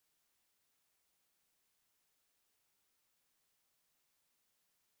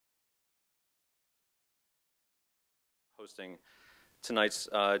hosting tonight's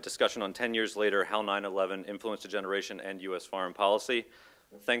discussion on 10 years later, how 9/11 influenced a generation and U.S. foreign policy.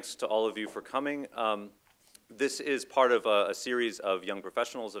 Thanks to all of you for coming. This is part of a series of young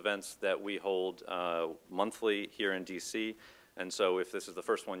professionals events that we hold monthly here in DC. And so if this is the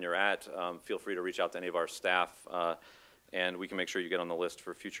first one you're at, feel free to reach out to any of our staff and we can make sure you get on the list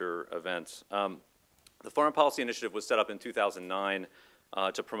for future events. The Foreign Policy Initiative was set up in 2009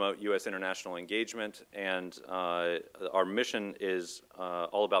 to promote U.S. international engagement, and our mission is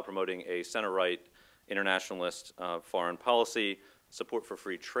all about promoting a center-right internationalist foreign policy, support for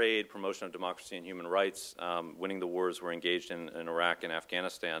free trade, promotion of democracy and human rights, winning the wars we're engaged in Iraq and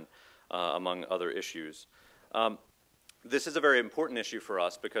Afghanistan, among other issues. This is a very important issue for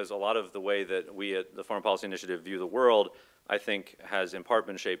us because a lot of the way that we at the Foreign Policy Initiative view the world, I think, has in part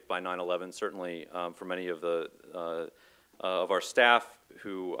been shaped by 9/11, certainly for many of our staff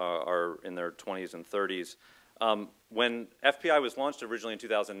who are in their 20s and 30s. When FPI was launched originally in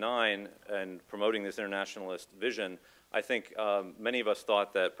 2009 and promoting this internationalist vision, I think many of us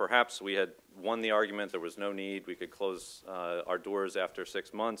thought that perhaps we had won the argument, there was no need, we could close our doors after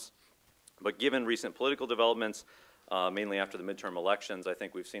 6 months. But given recent political developments, mainly after the midterm elections, I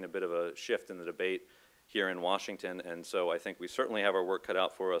think we've seen a bit of a shift in the debate here in Washington, and so I think we certainly have our work cut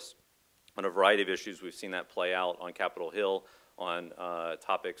out for us on a variety of issues. We've seen that play out on Capitol Hill, on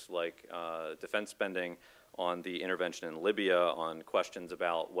topics like defense spending, on the intervention in Libya, on questions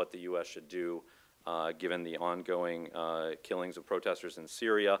about what the U.S. should do given the ongoing killings of protesters in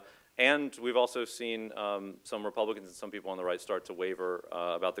Syria. And we've also seen some Republicans and some people on the right start to waver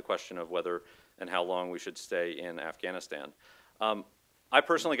about the question of whether and how long we should stay in Afghanistan. I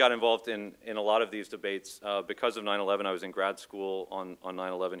personally got involved in a lot of these debates because of 9/11. I was in grad school on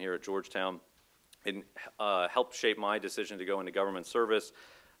 9/11 here at Georgetown. It helped shape my decision to go into government service,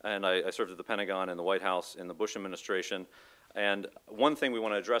 and I served at the Pentagon and the White House in the Bush administration. And one thing we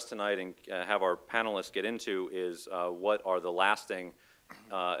want to address tonight and have our panelists get into is what are the lasting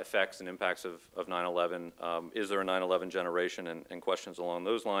effects and impacts of 9/11. Is there a 9/11 generation, and questions along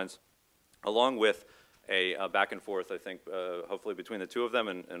those lines, along with a back and forth, I think, hopefully between the two of them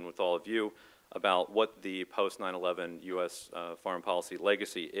and with all of you, about what the post-9/11 U.S. Foreign policy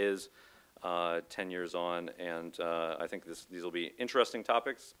legacy is 10 years on, and I think these will be interesting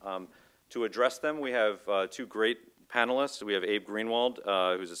topics. To address them, we have two great panelists. We have Abe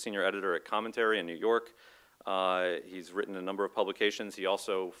Greenwald, who's a senior editor at Commentary in New York. He's written a number of publications. He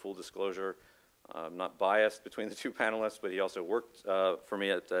also, full disclosure, I'm not biased between the two panelists, but he also worked for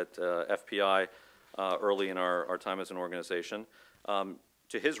me at FPI early in our time as an organization.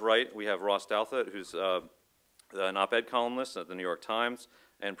 To his right, we have Ross Douthat, who's an op-ed columnist at the New York Times,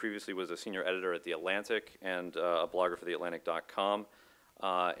 and previously was a senior editor at The Atlantic and a blogger for theatlantic.com.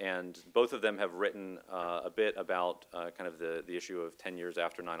 And both of them have written a bit about kind of the issue of 10 years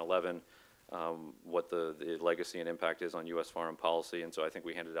after 9/11, what the legacy and impact is on U.S. foreign policy, and so I think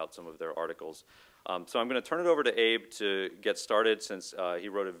we handed out some of their articles. So I'm going to turn it over to Abe to get started, since he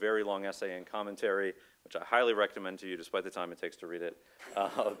wrote a very long essay in Commentary, which I highly recommend to you, despite the time it takes to read it,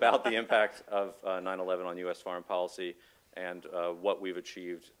 about the impact of 9/11 on U.S. foreign policy and what we've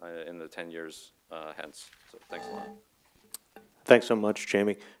achieved in the 10 years hence. So thanks a lot. Thanks so much,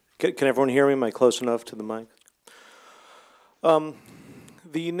 Jamie. Can everyone hear me? Am I close enough to the mic?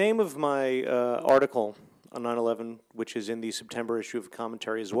 The name of my article on 9/11, which is in the September issue of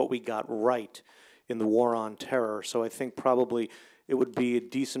Commentary, is What We Got Right in the War on Terror. So I think probably it would be a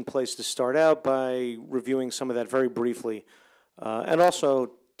decent place to start out by reviewing some of that very briefly, and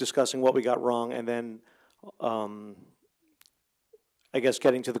also discussing what we got wrong, and then I guess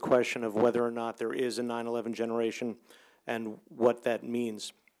getting to the question of whether or not there is a 9/11 generation and what that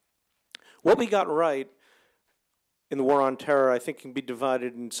means. What we got right in the war on terror, I think, can be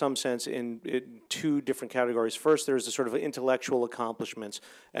divided in some sense in two different categories. First, there's the sort of intellectual accomplishments,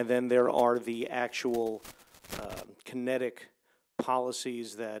 and then there are the actual kinetic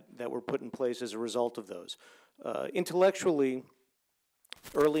policies that were put in place as a result of those. Intellectually,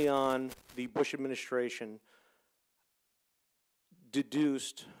 early on, the Bush administration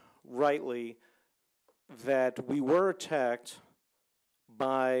deduced rightly that we were attacked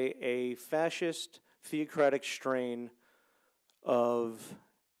by a fascist, theocratic strain of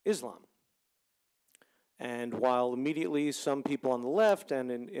Islam. And while immediately some people on the left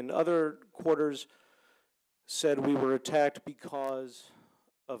and in other quarters said we were attacked because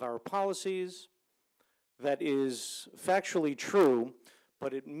of our policies, that is factually true,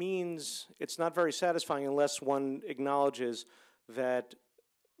 but it means it's not very satisfying unless one acknowledges that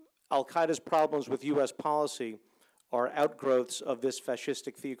Al-Qaeda's problems with U.S. policy are outgrowths of this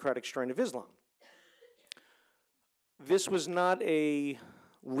fascistic theocratic strain of Islam. this was not a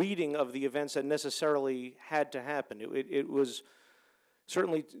reading of the events that necessarily had to happen. It was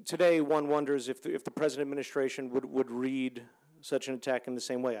certainly today one wonders if the present administration would read such an attack in the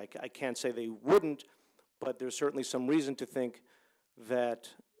same way. I can't say they wouldn't, but there's certainly some reason to think that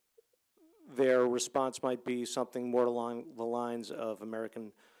their response might be something more along the lines of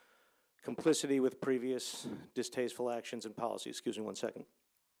American complicity with previous distasteful actions and policies. Excuse me one second.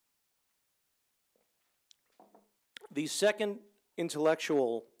 The second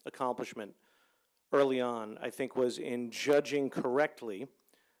intellectual accomplishment early on, I think, was in judging correctly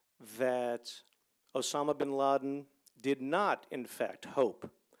that Osama bin Laden did not, in fact, hope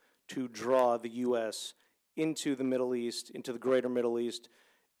to draw the U.S. into the Middle East, into the greater Middle East,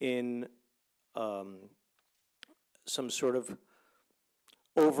 in some sort of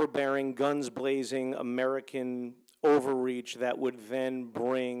overbearing, guns blazing American overreach that would then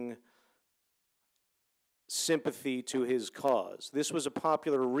bring sympathy to his cause. This was a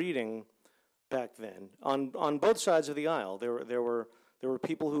popular reading back then on both sides of the aisle. There were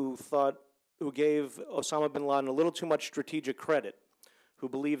people who gave Osama bin Laden a little too much strategic credit, who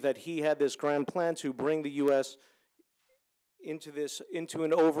believed that he had this grand plan to bring the U.S. into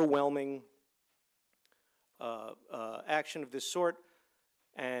an overwhelming action of this sort,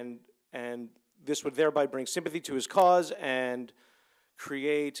 and this would thereby bring sympathy to his cause and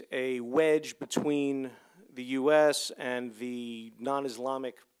create a wedge between the U.S. and the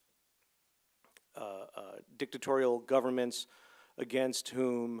non-Islamic dictatorial governments against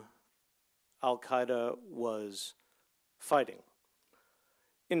whom al-Qaeda was fighting.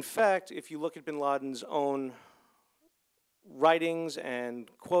 In fact, if you look at bin Laden's own writings and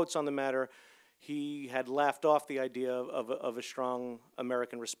quotes on the matter, he had laughed off the idea of a strong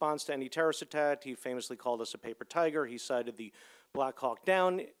American response to any terrorist attack. He famously called us a paper tiger. He cited the Black Hawk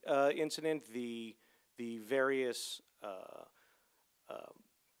Down incident, the various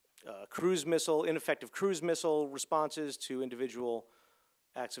ineffective cruise missile responses to individual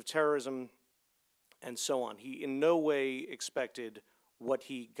acts of terrorism, and so on. He in no way expected what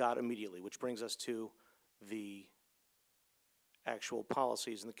he got immediately, which brings us to the actual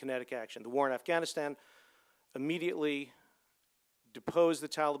policies and the kinetic action. The war in Afghanistan immediately deposed the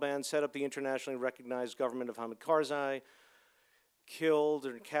Taliban, set up the internationally recognized government of Hamid Karzai, killed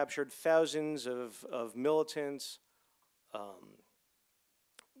and captured thousands of militants,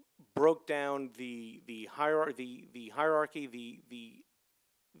 broke down the hierarchy,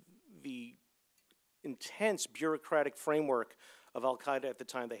 the intense bureaucratic framework of al-Qaeda at the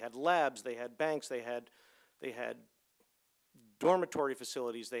time. They had labs, they had banks, they had dormitory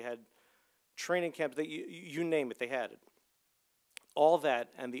facilities, they had training camps, you name it, they had it. All that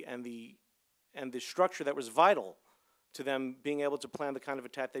and the structure that was vital to them being able to plan the kind of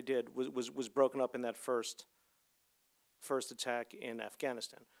attack they did was broken up in that first attack in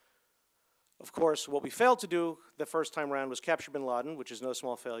Afghanistan. Of course, what we failed to do the first time around was capture bin Laden, which is no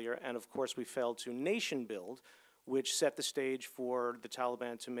small failure, and of course we failed to nation build, which set the stage for the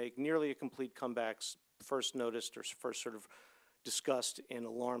Taliban to make nearly a complete comeback, first noticed or first sort of discussed in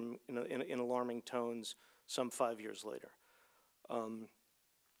alarming tones some 5 years later.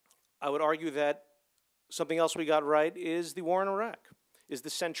 I would argue that something else we got right is the war in Iraq, is the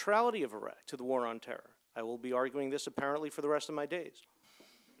centrality of Iraq to the war on terror. I will be arguing this apparently for the rest of my days.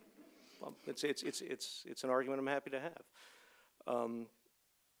 Well, it's an argument I'm happy to have.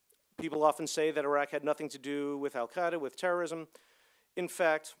 People often say that Iraq had nothing to do with al-Qaeda, with terrorism. In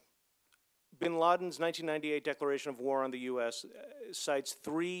fact, bin Laden's 1998 declaration of war on the U.S. Cites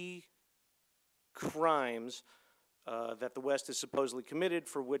 3 crimes that the West has supposedly committed,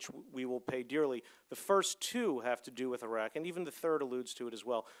 for which we will pay dearly. The first 2 have to do with Iraq, and even the third alludes to it as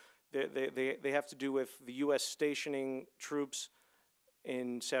well. They have to do with the U.S. stationing troops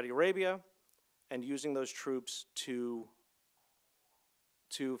in Saudi Arabia and using those troops to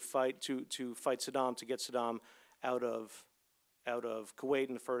fight Saddam, to get Saddam out of Kuwait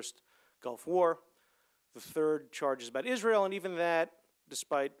in the first Gulf War. The third charge is about Israel, and even that,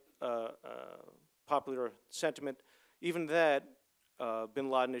 despite popular sentiment, even that,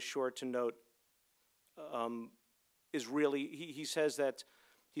 bin Laden is sure to note, is really, he says that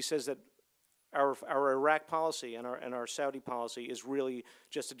our Iraq policy and our Saudi policy is really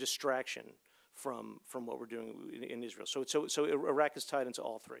just a distraction from what we're doing in Israel. So Iraq is tied into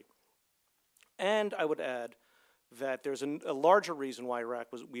all 3. And I would add that there's a larger reason why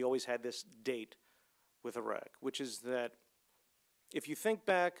we always had this date with Iraq, which is that if you think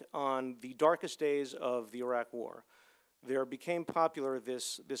back on the darkest days of the Iraq War, there became popular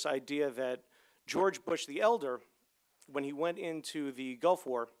this idea that George Bush the Elder, when he went into the Gulf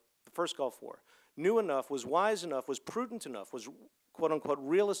War, the first Gulf War, knew enough, was wise enough, was prudent enough, was quote-unquote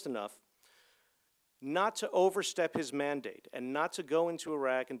realist enough not to overstep his mandate and not to go into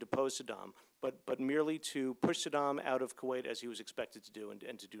Iraq and depose Saddam, but merely to push Saddam out of Kuwait as he was expected to do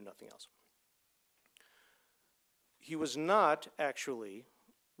and to do nothing else. He was not actually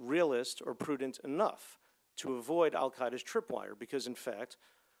realist or prudent enough to avoid al-Qaeda's tripwire because, in fact,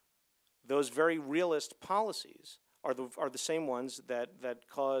 those very realist policies are the same ones that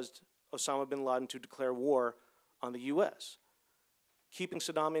caused Osama bin Laden to declare war on the U.S. Keeping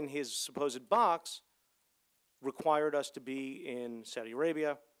Saddam in his supposed box required us to be in Saudi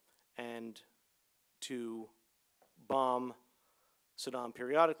Arabia and to bomb Saddam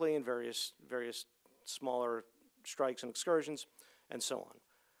periodically in various smaller strikes and excursions, and so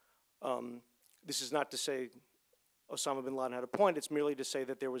on. This is not to say Osama bin Laden had a point. It's merely to say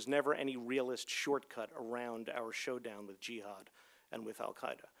that there was never any realist shortcut around our showdown with jihad and with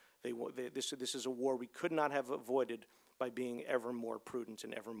al-Qaeda. This is a war we could not have avoided by being ever more prudent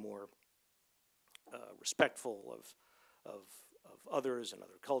and ever more respectful of others and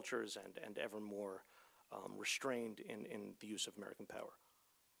other cultures and ever more restrained in the use of American power.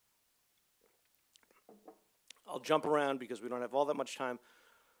 I'll jump around because we don't have all that much time.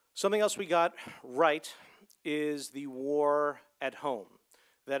 Something else we got right is the war at home.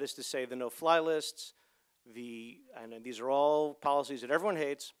 That is to say, the no-fly lists, and these are all policies that everyone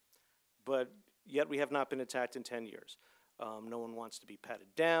hates, but yet we have not been attacked in 10 years. No one wants to be patted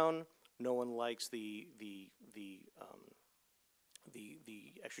down. No one likes the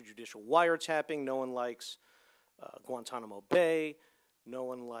extrajudicial wiretapping. No one likes Guantanamo Bay. No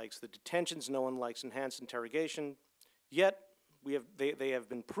one likes the detentions. No one likes enhanced interrogation. Yet they have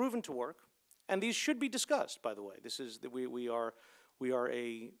been proven to work, and these should be discussed. By the way, this is we are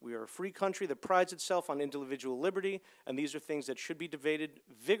a free country that prides itself on individual liberty, and these are things that should be debated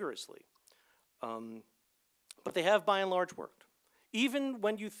vigorously. But they have, by and large, worked. Even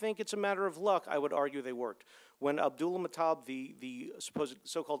when you think it's a matter of luck, I would argue they worked. When Abdul Muttalib, the supposed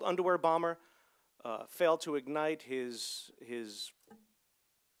so-called underwear bomber, failed to ignite his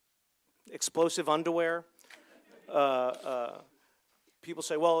explosive underwear, people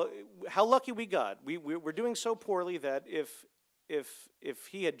say, "Well, how lucky we got. We're doing so poorly that if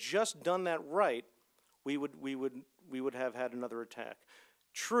he had just done that right, we would have had another attack."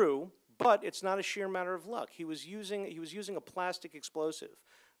 True. But it's not a sheer matter of luck. He was using a plastic explosive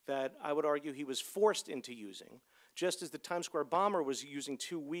that I would argue he was forced into using, just as the Times Square bomber was using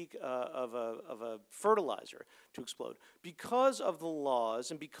too weak of a fertilizer to explode. Because of the laws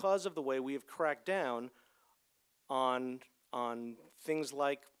and because of the way we have cracked down on things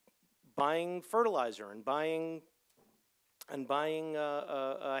like buying fertilizer and buying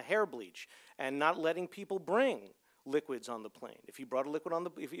hair bleach and not letting people bring liquids on the plane. If he brought a liquid on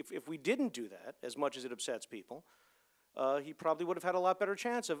the, if we didn't do that, as much as it upsets people, he probably would have had a lot better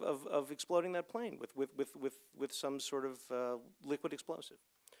chance of exploding that plane with some sort of liquid explosive.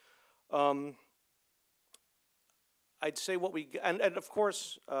 I'd say what we, and of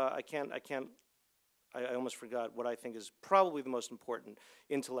course, I almost forgot what I think is probably the most important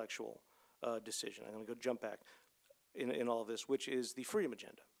intellectual decision. I'm going to jump back in all of this, which is the freedom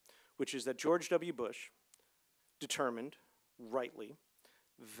agenda, which is that George W. Bush determined, rightly,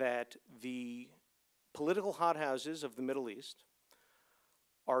 that the political hothouses of the Middle East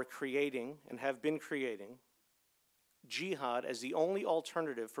are creating and have been creating jihad as the only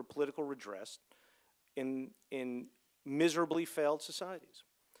alternative for political redress in miserably failed societies,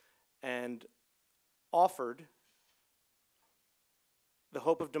 and offered the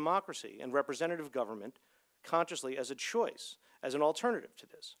hope of democracy and representative government consciously as a choice, as an alternative to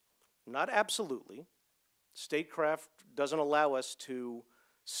this. Not absolutely. Statecraft doesn't allow us to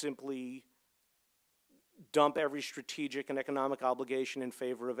simply dump every strategic and economic obligation in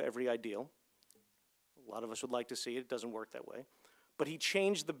favor of every ideal. A lot of us would like to see it. It doesn't work that way. But he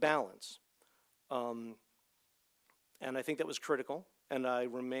changed the balance. And I think that was critical. And I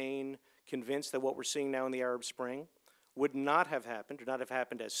remain convinced that what we're seeing now in the Arab Spring would not have happened, or not have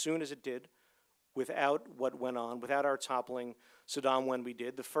happened as soon as it did, without what went on, without our toppling Saddam when we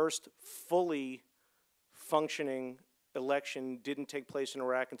did. The first fully functioning election didn't take place in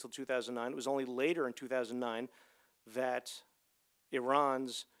Iraq until 2009. It was only later in 2009 that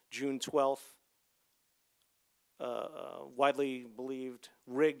Iran's June 12th widely believed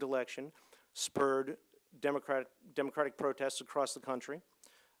rigged election spurred democratic protests across the country.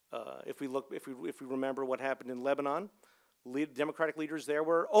 If we remember what happened in Lebanon, democratic leaders there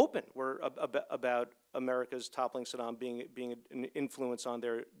were open about America's toppling Saddam being an influence on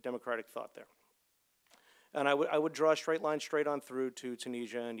their democratic thought there. And I would draw a straight line straight on through to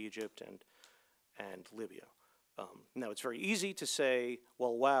Tunisia and Egypt and Libya. Now, it's very easy to say,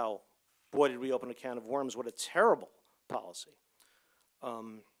 well, wow, boy, did we open a can of worms. What a terrible policy.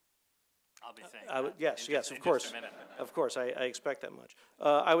 I'll be saying yes, of course. Of course, I expect that much.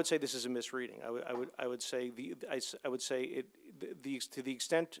 I would say this is a misreading. I would say to the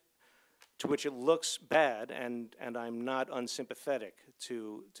extent to which it looks bad, and I'm not unsympathetic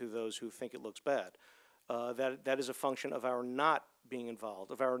to those who think it looks bad, that is a function of our not being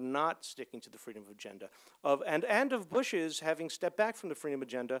involved, of our not sticking to the freedom agenda, and of Bush's having stepped back from the freedom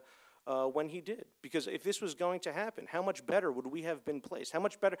agenda when he did. Because if this was going to happen, how much better would we have been placed? How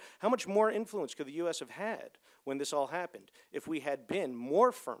much more influence could the U.S. have had when this all happened if we had been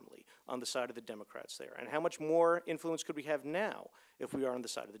more firmly on the side of the Democrats there? And how much more influence could we have now if we are on the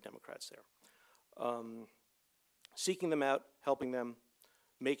side of the Democrats there? Seeking them out, helping them,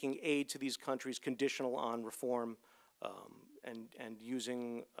 making aid to these countries conditional on reform, and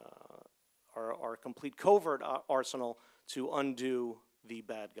using our complete covert arsenal to undo the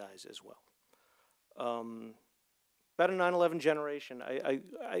bad guys as well. About a 9/11 generation, I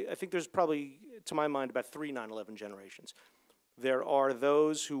think there's probably, to my mind, about 3 9/11 generations. There are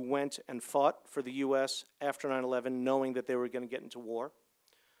those who went and fought for the U.S. after 9/11 knowing that they were going to get into war.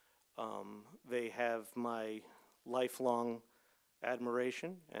 They have my lifelong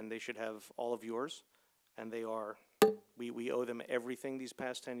admiration, and they should have all of yours. And we owe them everything these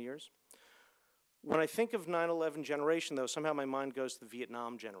past 10 years. When I think of 9/11 generation, though, somehow my mind goes to the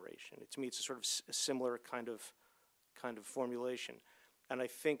Vietnam generation. To me, it's a sort of a similar kind of formulation. And I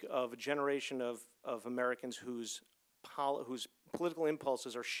think of a generation of Americans whose political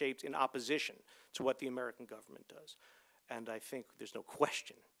impulses are shaped in opposition to what the American government does. And I think there's no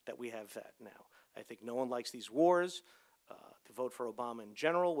question that we have that now. I think no one likes these wars. The vote for Obama in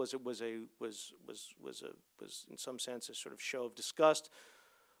general was in some sense a sort of show of disgust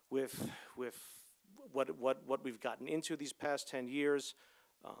with what we've gotten into these past 10 years.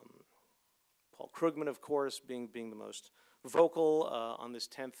 Paul Krugman, of course, being the most vocal on this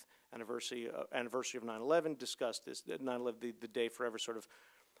 10th anniversary of 9/11, discussed this 9/11, the day forever, sort of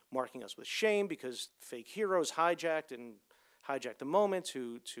marking us with shame because fake heroes hijacked the moment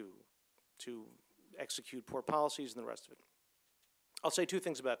to execute poor policies and the rest of it. I'll say 2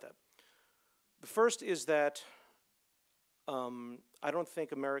 things about that. The first is that I don't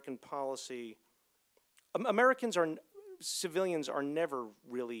think American policy, civilians are never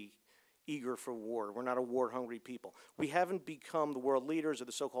really eager for war. We're not a war-hungry people. We haven't become the world leaders or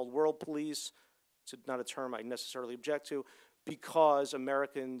the so-called world police. It's not a term I necessarily object to, because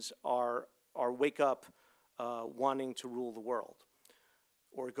Americans wake up wanting to rule the world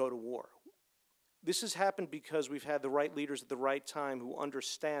or go to war. This has happened because we've had the right leaders at the right time who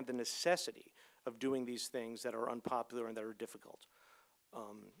understand the necessity of doing these things that are unpopular and that are difficult.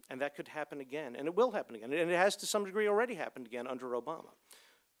 And that could happen again, and it will happen again. And it has to some degree already happened again under Obama.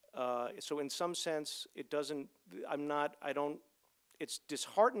 So in some sense, it's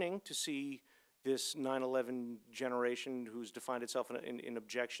disheartening to see this 9/11 generation who's defined itself in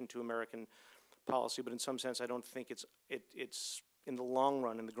objection to American policy, but in some sense, I don't think it's in the long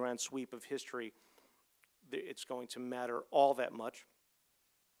run, in the grand sweep of history, it's going to matter all that much.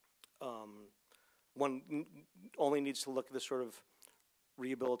 One only needs to look at the sort of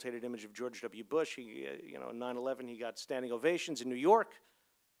rehabilitated image of George W. Bush. In 9/11, he got standing ovations in New York,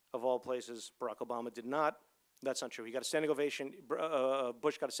 of all places. Barack Obama did not. That's not true. He got a standing ovation.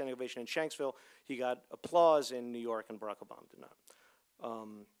 Bush got a standing ovation in Shanksville. He got applause in New York, and Barack Obama did not.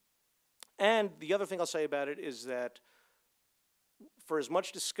 And the other thing I'll say about it is that for as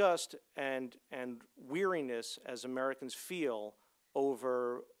much disgust and weariness as Americans feel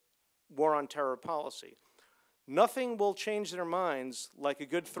over war on terror policy, nothing will change their minds like a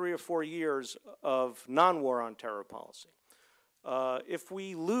good 3 or 4 years of non-war on terror policy. If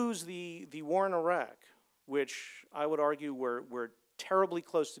we lose the war in Iraq, which I would argue we're terribly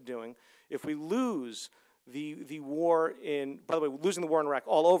close to doing, if we lose the war by the way, losing the war in Iraq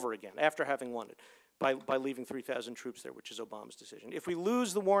all over again after having won it, by leaving 3,000 troops there, which is Obama's decision. If we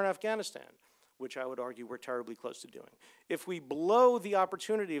lose the war in Afghanistan, which I would argue we're terribly close to doing. If we blow the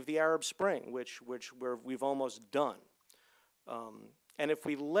opportunity of the Arab Spring, which we've almost done, and if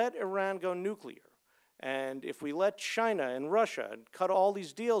we let Iran go nuclear, and if we let China and Russia and cut all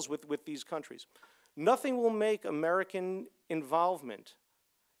these deals with these countries, nothing will make American involvement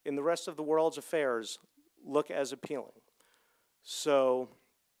in the rest of the world's affairs look as appealing. So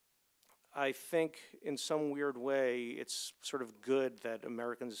I think in some weird way it's sort of good that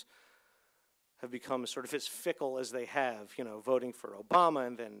Americans have become sort of as fickle as they have, voting for Obama,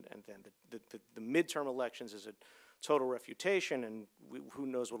 and then the midterm elections is a total refutation, and who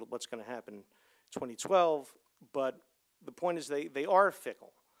knows what's going to happen 2012, but the point is they are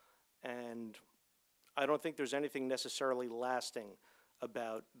fickle. And I don't think there's anything necessarily lasting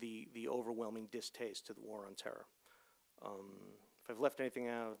about the overwhelming distaste to the war on terror. If I've left anything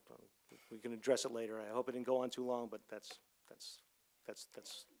out, we can address it later. I hope it didn't go on too long, but that's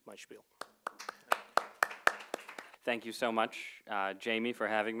my spiel. Thank you so much, Jamie, for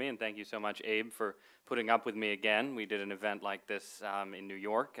having me, and thank you so much, Abe, for putting up with me again. We did an event like this in New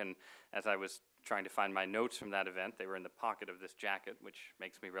York, and as I was trying to find my notes from that event, they were in the pocket of this jacket, which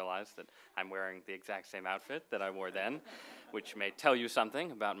makes me realize that I'm wearing the exact same outfit that I wore then, which may tell you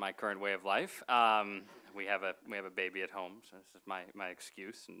something about my current way of life. We have a baby at home, so this is my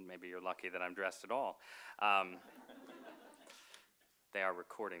excuse, and maybe you're lucky that I'm dressed at all. They are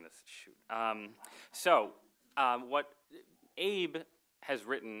recording this shoot. What Abe has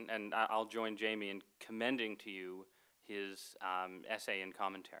written, and I'll join Jamie in commending to you his essay and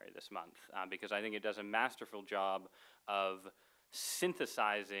commentary this month, because I think it does a masterful job of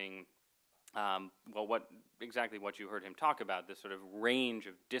synthesizing exactly what you heard him talk about, this sort of range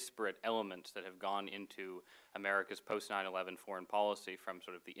of disparate elements that have gone into America's post-9/11 foreign policy, from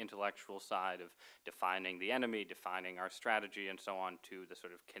sort of the intellectual side of defining the enemy, defining our strategy, and so on, to the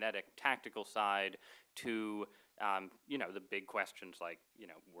sort of kinetic, tactical side, to the big questions like,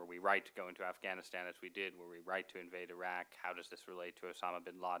 were we right to go into Afghanistan as we did? Were we right to invade Iraq? How does this relate to Osama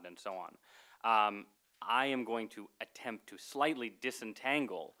bin Laden, and so on? I am going to attempt to slightly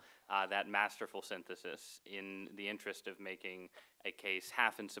disentangle that masterful synthesis in the interest of making a case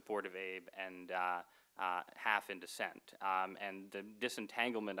half in support of Abe and half in dissent. And the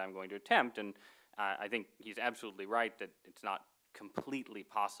disentanglement I'm going to attempt, and I think he's absolutely right that it's not completely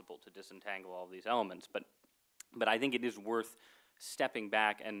possible to disentangle all these elements, but I think it is worth stepping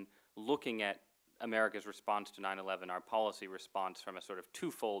back and looking at America's response to 9/11, our policy response, from a sort of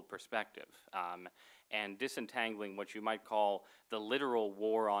twofold perspective, and disentangling what you might call the literal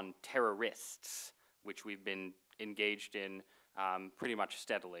war on terrorists, which we've been engaged in pretty much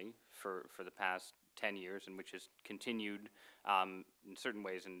steadily for the past 10 years, and which has continued in certain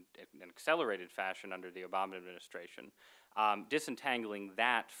ways in an accelerated fashion under the Obama administration. Disentangling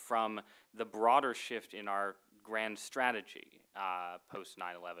that from the broader shift in our grand strategy post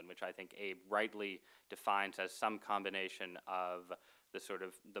 9/11, which I think Abe rightly defines as some combination of the sort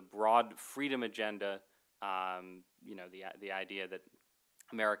of the broad freedom agenda, the idea that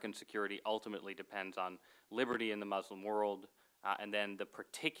American security ultimately depends on liberty in the Muslim world, and then the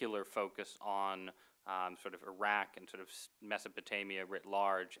particular focus on sort of Iraq and sort of Mesopotamia writ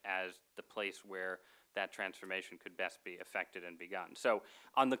large as the place where that transformation could best be effected and begun. So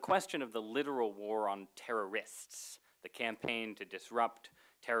on the question of the literal war on terrorists, the campaign to disrupt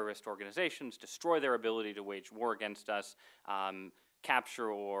terrorist organizations, destroy their ability to wage war against us, capture,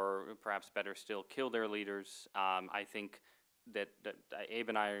 or perhaps better still, kill their leaders, I think that Abe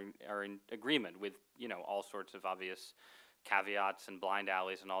and I are in agreement with, all sorts of obvious caveats and blind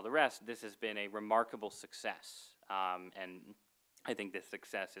alleys and all the rest. This has been a remarkable success, and I think this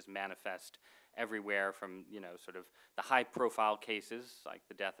success is manifest everywhere, from sort of the high-profile cases like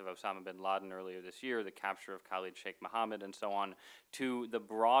the death of Osama bin Laden earlier this year, the capture of Khalid Sheikh Mohammed, and so on, to the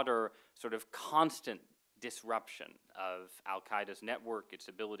broader sort of constant disruption of Al-Qaeda's network, its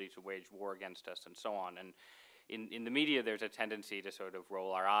ability to wage war against us, and so on. And in the media, there's a tendency to sort of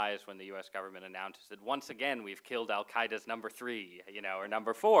roll our eyes when the U.S. government announces that once again we've killed Al-Qaeda's number 3, or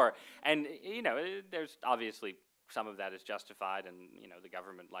number 4. And, there's obviously some of that is justified, and, the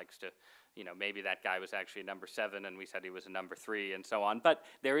government likes to, maybe that guy was actually a number 7 and we said he was a number 3, and so on. But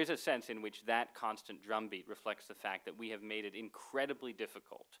there is a sense in which that constant drumbeat reflects the fact that we have made it incredibly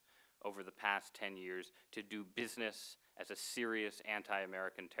difficult over the past 10 years to do business as a serious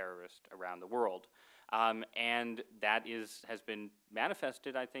anti-American terrorist around the world. And that has been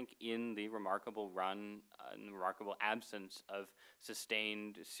manifested, I think, in the remarkable run, in the remarkable absence of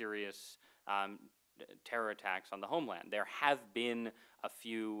sustained, serious terror attacks on the homeland. There have been a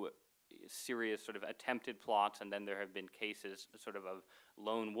few serious sort of attempted plots, and then there have been cases sort of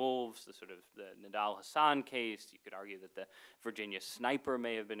lone wolves, the sort of the Nidal Hassan case. You could argue that the Virginia sniper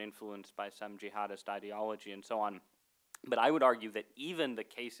may have been influenced by some jihadist ideology, and so on. But I would argue that even the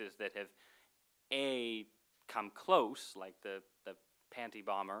cases that have come close, like the panty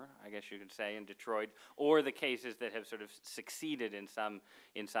bomber, I guess you could say, in Detroit, or the cases that have sort of succeeded in some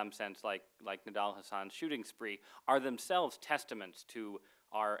sense, like Nidal Hassan's shooting spree, are themselves testaments to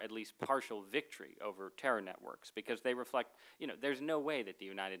our at least partial victory over terror networks, because they reflect, there's no way that the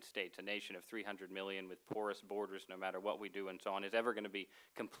United States, a nation of 300 million with porous borders no matter what we do and so on, is ever going to be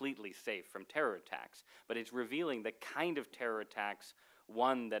completely safe from terror attacks. But it's revealing the kind of terror attacks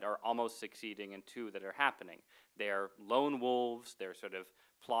one, that are almost succeeding, and two, that are happening. They're lone wolves, they're sort of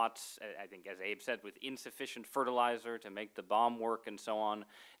plots, I think, as Abe said, with insufficient fertilizer to make the bomb work and so on.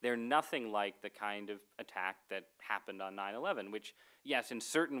 They're nothing like the kind of attack that happened on 9/11, which, yes, in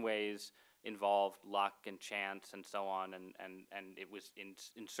certain ways involved luck and chance and so on, and it was in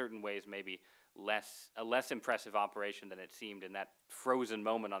certain ways maybe a less impressive operation than it seemed in that frozen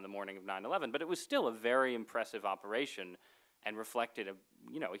moment on the morning of 9/11, but it was still a very impressive operation and reflected a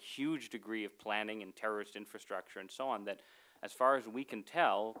huge degree of planning and terrorist infrastructure and so on that, as far as we can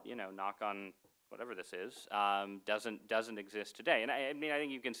tell, knock on whatever this is, doesn't exist today. And I mean, I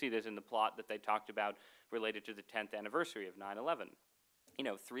think you can see this in the plot that they talked about related to the 10th anniversary of 9/11.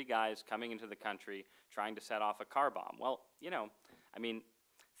 3 guys coming into the country trying to set off a car bomb. Well, I mean,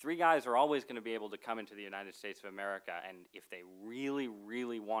 3 guys are always going to be able to come into the United States of America, and if they really,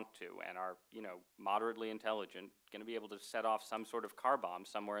 really want to and are, moderately intelligent, going to be able to set off some sort of car bomb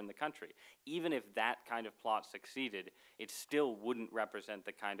somewhere in the country. Even if that kind of plot succeeded, it still wouldn't represent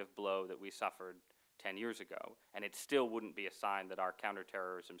the kind of blow that we suffered 10 years ago, and it still wouldn't be a sign that our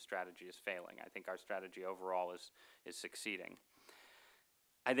counterterrorism strategy is failing. I think our strategy overall is succeeding.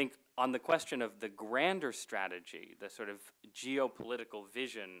 I think on the question of the grander strategy, the sort of geopolitical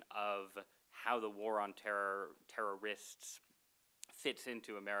vision of how the war on terrorists fits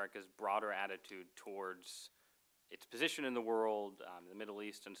into America's broader attitude towards its position in the world, the Middle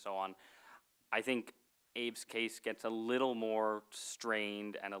East, and so on, I think Abe's case gets a little more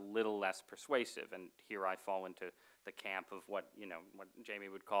strained and a little less persuasive. And here I fall into the camp of what Jamie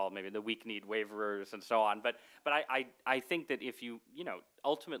would call maybe the weak-kneed waverers and so on. But I think that if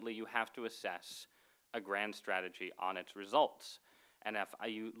ultimately you have to assess a grand strategy on its results. And if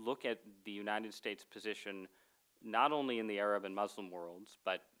you look at the United States position, not only in the Arab and Muslim worlds,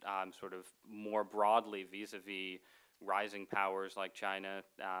 but sort of more broadly vis-a-vis rising powers like China,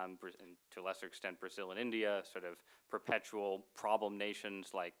 and to a lesser extent Brazil and India, sort of perpetual problem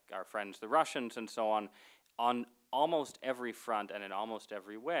nations like our friends the Russians and so on almost every front and in almost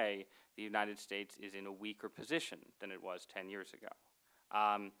every way, the United States is in a weaker position than it was 10 years ago.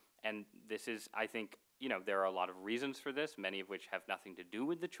 And this is, I think, there are a lot of reasons for this, many of which have nothing to do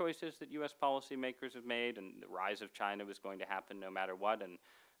with the choices that U.S. policymakers have made, and the rise of China was going to happen no matter what. And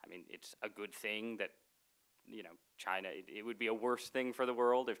I mean, it's a good thing that China, it would be a worse thing for the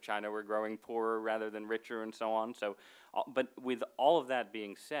world if China were growing poorer rather than richer and so on. So, but with all of that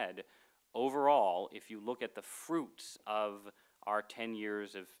being said, overall, if you look at the fruits of our 10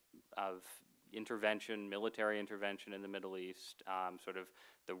 years of intervention, military intervention in the Middle East, sort of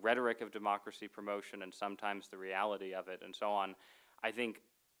the rhetoric of democracy promotion and sometimes the reality of it and so on, I think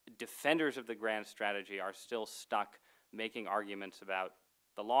defenders of the grand strategy are still stuck making arguments about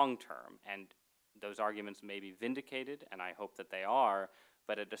the long term. And those arguments may be vindicated, and I hope that they are,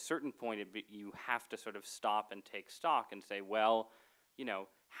 but at a certain point you have to sort of stop and take stock and say, well,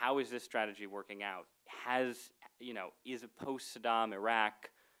 how is this strategy working out? Is a post-Saddam Iraq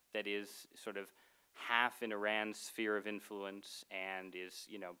that is sort of half in Iran's sphere of influence and is,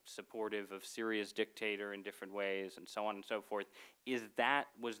 supportive of Syria's dictator in different ways and so on and so forth,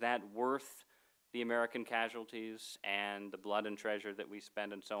 was that worth the American casualties and the blood and treasure that we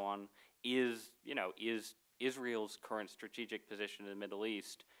spend and so on? Is Israel's current strategic position in the Middle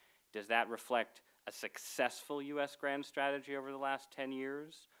East, does that reflect a successful U.S. grand strategy over the last 10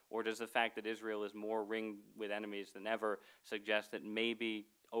 years? Or does the fact that Israel is more ringed with enemies than ever suggest that maybe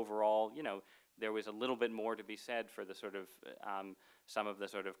overall, there was a little bit more to be said for the sort of, some of the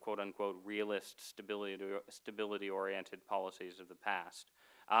sort of quote-unquote realist stability-oriented policies of the past?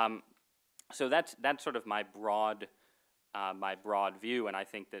 So that's sort of my broad view, and I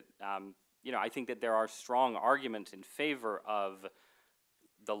think that I think that there are strong arguments in favor of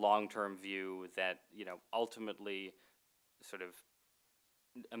the long-term view that ultimately sort of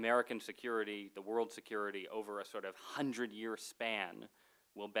American security, the world security over a sort of 100-year span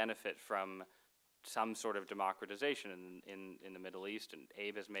will benefit from some sort of democratization in the Middle East. And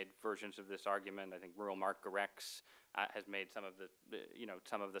Abe has made versions of this argument. I think Rural Mark Gorex has made some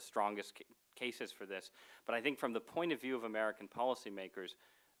of the strongest cases for this. But I think from the point of view of American policymakers,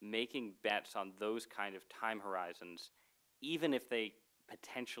 making bets on those kind of time horizons, even if they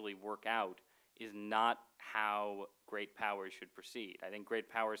potentially work out, is not how great powers should proceed. I think great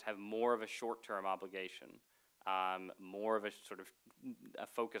powers have more of a short-term obligation, more of a sort of a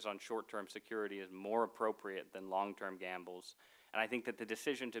focus on short-term security is more appropriate than long-term gambles. And I think that the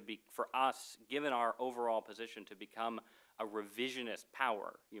decision for us, given our overall position, to become a revisionist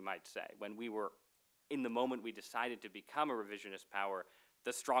power, you might say, when we were, in the moment we decided to become a revisionist power,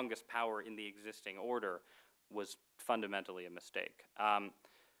 the strongest power in the existing order, was fundamentally a mistake.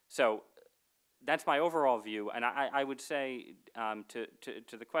 So that's my overall view, and I would say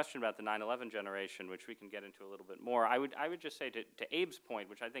to the question about the 9/11 generation, which we can get into a little bit more, I would just say to Abe's point,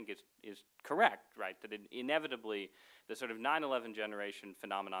 which I think is correct, right, that inevitably the sort of 9/11 generation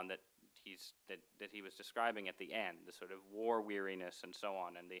phenomenon that he was describing at the end, the sort of war weariness and so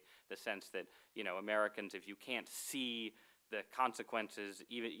on, and the sense that, you know, Americans, if you can't see the consequences,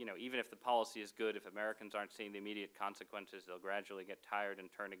 even if the policy is good, if Americans aren't seeing the immediate consequences, they'll gradually get tired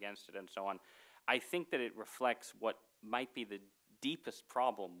and turn against it and so on. I think that it reflects what might be the deepest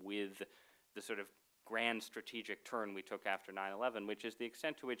problem with the sort of grand strategic turn we took after 9/11, which is the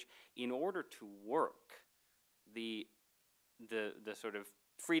extent to which, in order to work, the sort of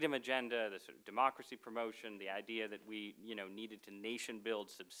freedom agenda, the sort of democracy promotion, the idea that we, you know, needed to nation build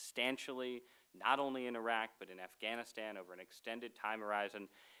substantially, not only in Iraq but in Afghanistan over an extended time horizon,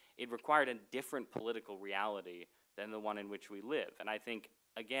 it required a different political reality than the one in which we live. And I think,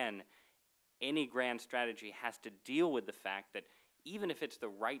 again, any grand strategy has to deal with the fact that even if it's the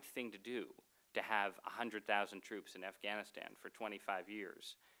right thing to do to have 100,000 troops in Afghanistan for 25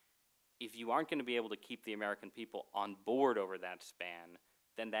 years, if you aren't going to be able to keep the American people on board over that span,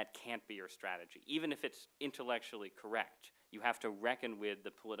 then that can't be your strategy. Even if it's intellectually correct, you have to reckon with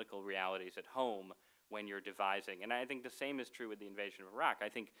the political realities at home when you're devising. And I think the same is true with the invasion of Iraq. I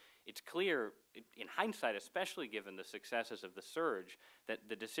think it's clear, in hindsight, especially given the successes of the surge, that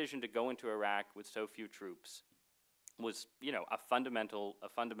the decision to go into Iraq with so few troops was, you know, a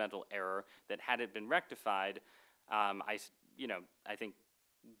fundamental error that, had it been rectified, I think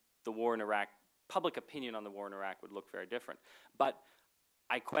the war in Iraq, public opinion on the war in Iraq would look very different. But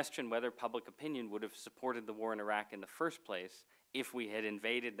I question whether public opinion would have supported the war in Iraq in the first place if we had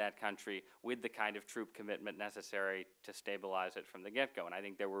invaded that country with the kind of troop commitment necessary to stabilize it from the get-go. And I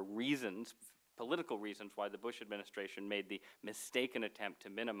think there were reasons, political reasons, why the Bush administration made the mistaken attempt to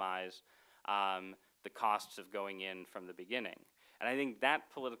minimize the costs of going in from the beginning. And I think that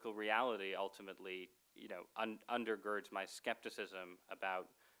political reality ultimately, you know, undergirds my skepticism about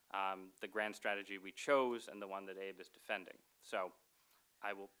the grand strategy we chose and the one that Abe is defending. So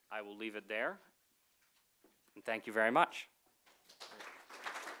I will leave it there, and thank you very much.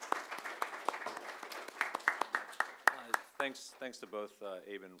 Thanks to both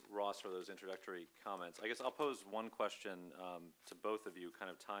Abe and Ross for those introductory comments. I guess I'll pose one question to both of you,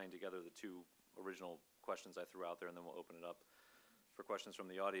 kind of tying together the two original questions I threw out there, and then we'll open it up for questions from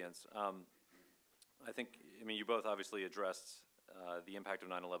the audience. I mean, you both obviously addressed the impact of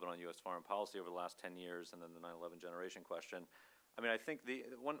 9/11 on U.S. foreign policy over the last 10 years, and then the 9/11 generation question. I mean, I think the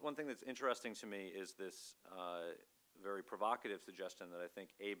one thing that's interesting to me is this very provocative suggestion that I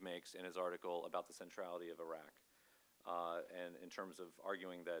think Abe makes in his article about the centrality of Iraq, and in terms of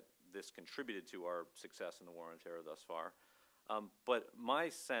arguing that this contributed to our success in the war on terror thus far. But my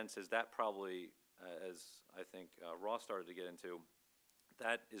sense is that probably, as I think Ross started to get into,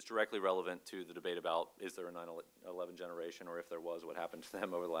 that is directly relevant to the debate about is there a 9/11 generation, or if there was, what happened to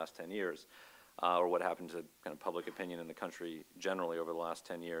them over the last 10 years, or what happened to kind of public opinion in the country generally over the last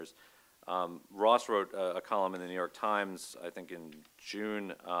 10 years. Ross wrote a column in the New York Times, I think in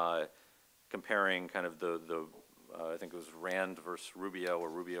June, comparing kind of I think it was Rand versus Rubio, or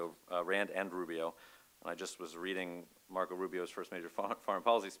Rand and Rubio. And I just was reading Marco Rubio's first major foreign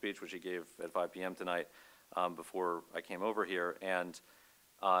policy speech, which he gave at 5 p.m. tonight before I came over here. And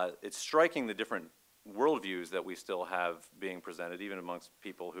it's striking the different worldviews that we still have being presented, even amongst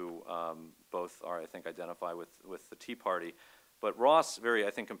people who both are, I think, identify with the Tea Party. But Ross very,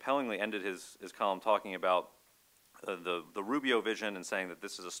 I think, compellingly ended his column talking about the Rubio vision and saying that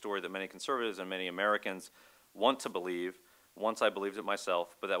this is a story that many conservatives and many Americans want to believe. Once I believed it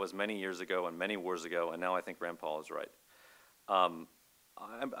myself, but that was many years ago and many wars ago, and now I think Rand Paul is right. I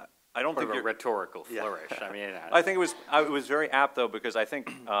don't think a rhetorical flourish. Yeah. I mean, I think it was very apt though, because I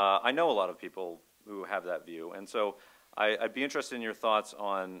think I know a lot of people who have that view, and so I'd be interested in your thoughts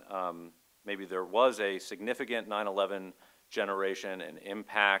on maybe there was a significant 9/11 generation and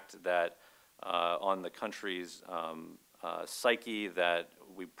impact that on the country's psyche that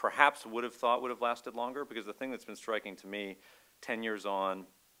we perhaps would have thought would have lasted longer, because the thing that's been striking to me 10 years on,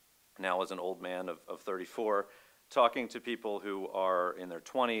 now as an old man of 34, talking to people who are in their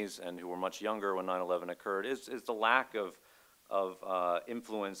 20s and who were much younger when 9/11 occurred, is the lack of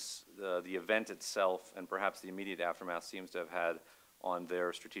influence the event itself and perhaps the immediate aftermath seems to have had on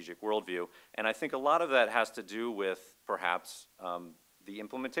their strategic worldview. And I think a lot of that has to do with perhaps the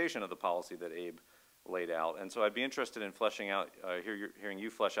implementation of the policy that Abe laid out. And so I'd be interested in fleshing out, hearing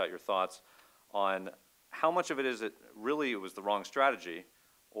you flesh out your thoughts on how much of it is it really was the wrong strategy,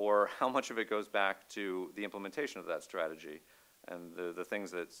 or how much of it goes back to the implementation of that strategy and the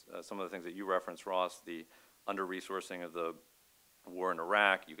things that, some of the things that you referenced, Ross, the under-resourcing of the war in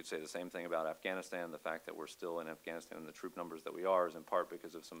Iraq. You could say the same thing about Afghanistan. The fact that we're still in Afghanistan and the troop numbers that we are is in part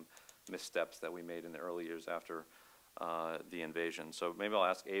because of some missteps that we made in the early years after the invasion. So maybe I'll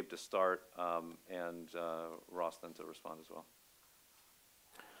ask Abe to start and Ross then to respond as well.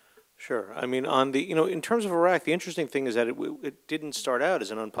 Sure. I mean, on the, in terms of Iraq, the interesting thing is that it didn't start out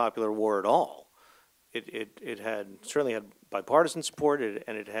as an unpopular war at all. It had certainly had bipartisan support,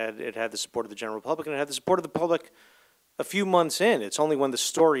 and it had the support of the general public, and it had the support of the public a few months in. It's only when the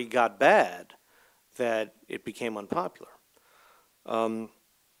story got bad that it became unpopular. I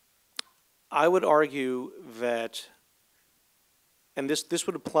would argue that, and this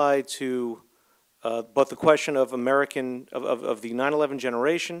would apply to both the question of of the 9/11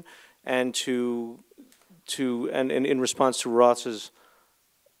 generation, and and in response to Ross's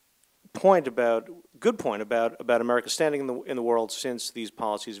good point about America's standing in the world since these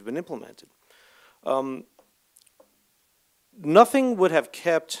policies have been implemented. Nothing would have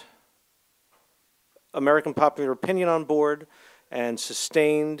kept American popular opinion on board and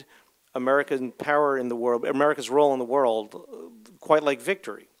sustained American power in the world, America's role in the world, quite like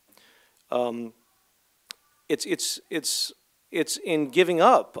victory. It's in giving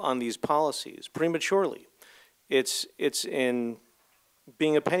up on these policies prematurely. It's in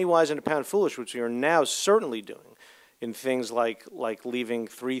being a penny wise and a pound foolish, which we are now certainly doing in things like leaving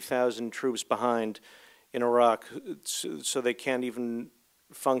 3,000 troops behind in Iraq so they can't even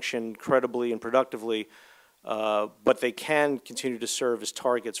function credibly and productively, but they can continue to serve as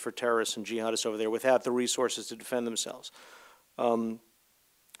targets for terrorists and jihadists over there without the resources to defend themselves.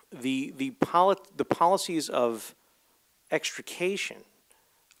 The policies of extrication,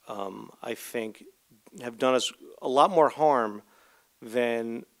 I think, have done us a lot more harm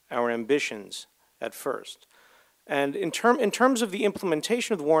than our ambitions at first. And in terms of the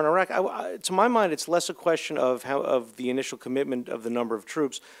implementation of the war in Iraq, to my mind, it's less a question of the initial commitment of the number of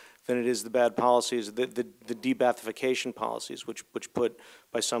troops than it is the bad policies, the de-Baathification policies, which put,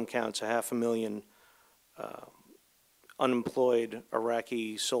 by some counts, 500,000 unemployed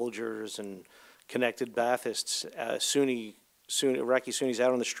Iraqi soldiers and connected Baathists, Iraqi Sunnis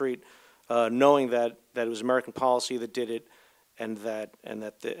out on the street, knowing that it was American policy that did it, and that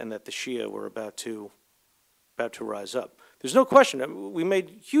the Shia were about to rise up. There's no question. We made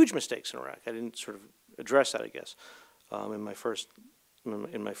huge mistakes in Iraq. I didn't sort of address that, I guess, in my first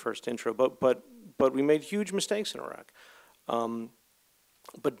intro. But we made huge mistakes in Iraq.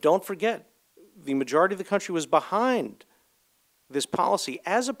 But don't forget, the majority of the country was behind this policy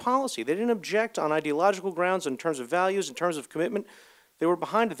as a policy. They didn't object on ideological grounds, in terms of values, in terms of commitment. They were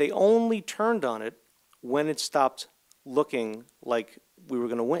behind it. They only turned on it when it stopped looking like we were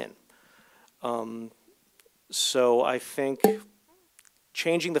going to win. So I think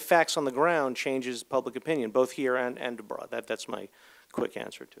changing the facts on the ground changes public opinion, both here and abroad. That's my quick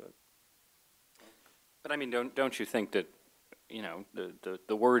answer to it. But I mean, don't you think that,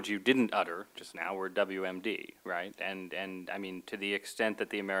 the words you didn't utter just now were WMD, right? And I mean, to the extent that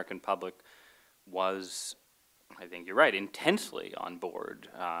the American public was, I think you're right, intensely on board,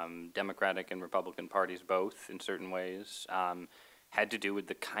 Democratic and Republican parties both in certain ways, had to do with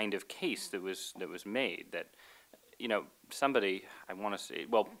the kind of case that was made. That, somebody, I want to say,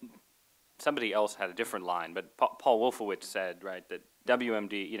 well, somebody else had a different line, but Paul Wolfowitz said, right, that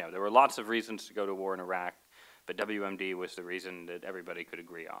WMD, there were lots of reasons to go to war in Iraq, but WMD was the reason that everybody could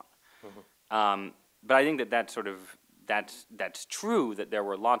agree on. Mm-hmm. But I think that's true, that there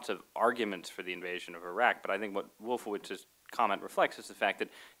were lots of arguments for the invasion of Iraq, but I think what Wolfowitz's comment reflects is the fact that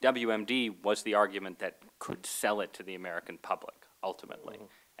WMD was the argument that could sell it to the American public, ultimately. Mm-hmm.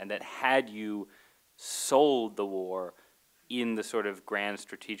 And that had you sold the war in the sort of grand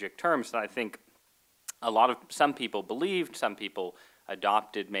strategic terms that I think some people believed, some people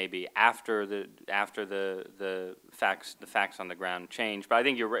adopted maybe after the facts on the ground changed. But I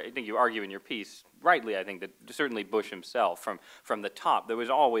think you argue in your piece rightly. I think that certainly Bush himself, from the top, there was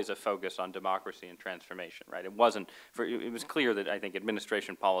always a focus on democracy and transformation. Right? It was clear that I think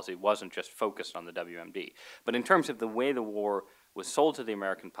administration policy wasn't just focused on the WMD. But in terms of the way the war was sold to the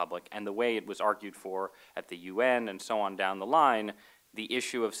American public and the way it was argued for at the UN and so on down the line, the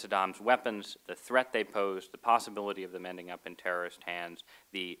issue of Saddam's weapons, the threat they posed, the possibility of them ending up in terrorist hands,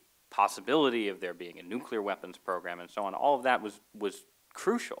 the possibility of there being a nuclear weapons program and so on, all of that was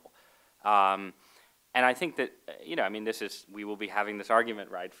crucial. And I think that, we will be having this argument,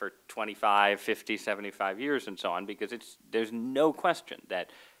 right, for 25, 50, 75 years and so on, because there's no question that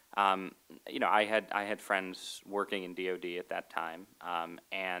You know, I had friends working in DOD at that time,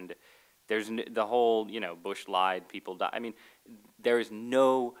 and the whole, you know, Bush lied, people died. I mean, there is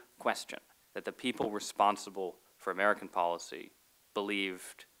no question that the people responsible for American policy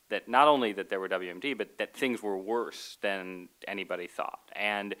believed that not only that there were WMD, but that things were worse than anybody thought.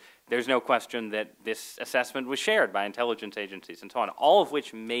 And there's no question that this assessment was shared by intelligence agencies and so on, all of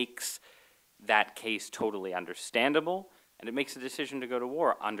which makes that case totally understandable, and it makes the decision to go to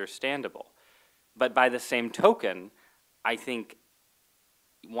war understandable. But by the same token, I think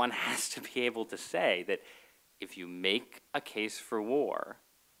one has to be able to say that if you make a case for war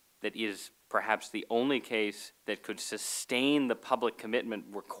that is perhaps the only case that could sustain the public commitment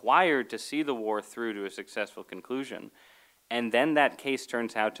required to see the war through to a successful conclusion, and then that case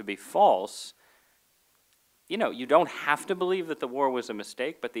turns out to be false, you know, you don't have to believe that the war was a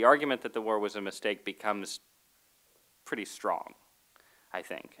mistake, but the argument that the war was a mistake becomes pretty strong, I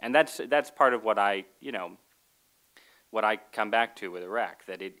think. And that's part of what I, you know, what I come back to with Iraq,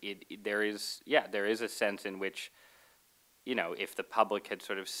 that there is a sense in which, you know, if the public had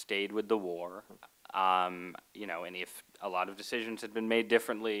sort of stayed with the war, you know, and if a lot of decisions had been made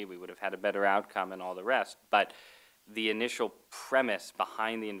differently, we would have had a better outcome and all the rest. But the initial premise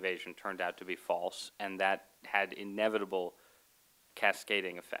behind the invasion turned out to be false, and that had inevitable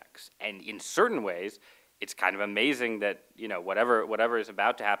cascading effects. And in certain ways, it's kind of amazing that, you know, whatever is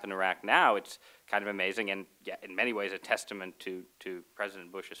about to happen in Iraq now, it's kind of amazing and, yeah, in many ways a testament to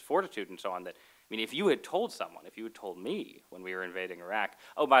President Bush's fortitude and so on. That, I mean, if you had told someone, if you had told me when we were invading Iraq,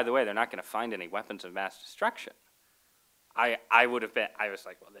 oh, by the way, they're not going to find any weapons of mass destruction, I would have been, I was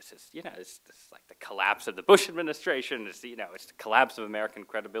like, well, this is, you know, this is like the collapse of the Bush administration, it's, you know, it's the collapse of American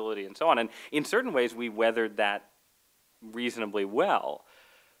credibility and so on. And in certain ways, we weathered that reasonably well,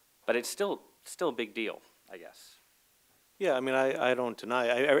 but it's still a big deal, I guess. Yeah, I mean, I don't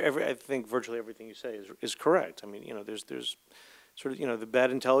deny. I think virtually everything you say is correct. I mean, you know, there's sort of, you know, the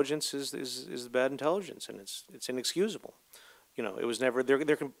bad intelligence is the bad intelligence, and it's inexcusable. You know, it was never there.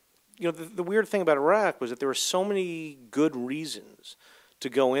 You know, the weird thing about Iraq was that there were so many good reasons to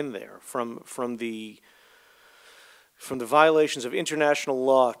go in there, from the violations of international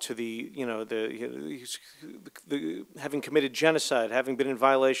law to the, you know, the having committed genocide, having been in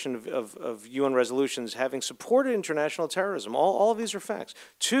violation of UN resolutions, having supported international terrorism. All of these are facts.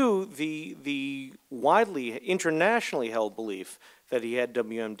 To the widely internationally held belief that he had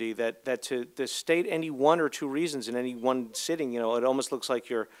WMD, that to state any one or two reasons in any one sitting, you know, it almost looks like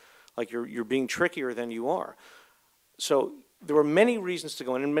you're being trickier than you are. So there were many reasons to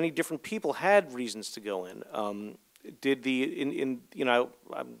go in, and many different people had reasons to go in. Did you know,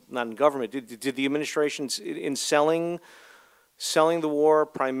 I'm not in government, did the administration in selling the war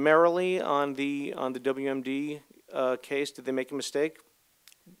primarily on the WMD case, did they make a mistake?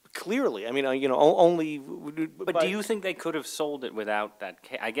 Clearly, I mean, you know, only. But do you think they could have sold it without that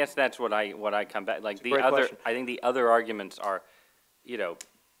case? I guess that's what I come back, like the other question. I think the other arguments are, you know,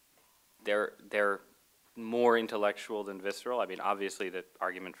 they're more intellectual than visceral. I mean, obviously the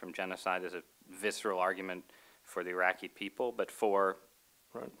argument from genocide is a visceral argument for the Iraqi people, but for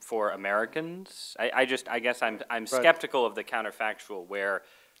Americans, I guess I'm skeptical of the counterfactual where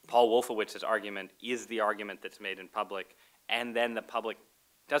Paul Wolfowitz's argument is the argument that's made in public, and then the public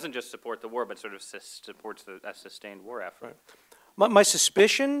doesn't just support the war, but sort of supports a sustained war effort. Right. My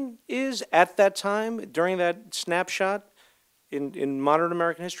suspicion is, at that time, during that snapshot in modern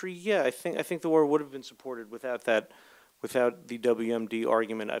American history, yeah, I think the war would have been supported without the WMD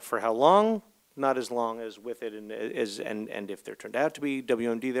argument. For how long? Not as long as with it, and if there turned out to be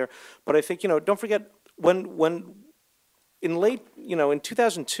WMD there. But I think, you know, don't forget when in late, you know, in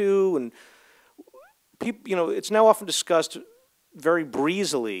 2002, and people, you know, it's now often discussed very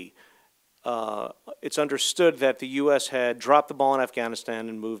breezily. It's understood that the U.S. had dropped the ball in Afghanistan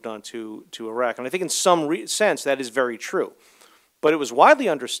and moved on to Iraq, and I think in some sense that is very true. But it was widely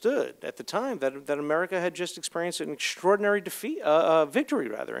understood at the time that America had just experienced an extraordinary victory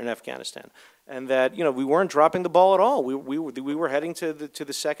in Afghanistan, and that, you know, we weren't dropping the ball at all. We were heading to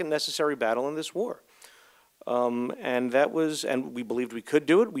the second necessary battle in this war, and we believed we could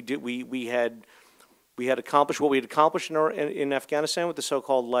do it. We had accomplished what we had accomplished in Afghanistan with the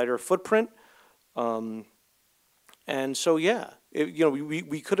so-called lighter footprint, and so yeah, you know,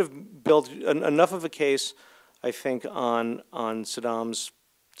 we could have built enough of a case, I think, on Saddam's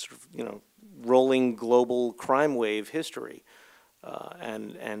sort of, you know, rolling global crime wave history,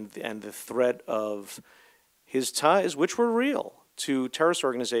 and the threat of his ties, which were real, to terrorist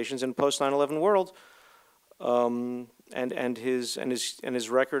organizations in post 9/11 world, and his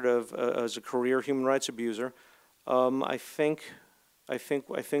record of as a career human rights abuser. I think I think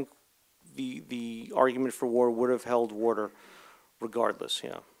the argument for war would have held water regardless,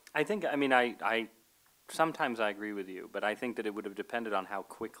 yeah. I think, I mean, I sometimes I agree with you, but I think that it would have depended on how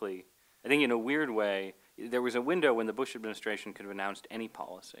quickly, I think in a weird way, there was a window when the Bush administration could have announced any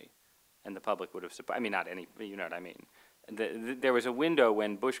policy, and the public would have, I mean, not any, you know what I mean. There was a window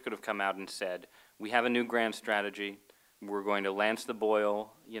when Bush could have come out and said, we have a new grand strategy, we're going to lance the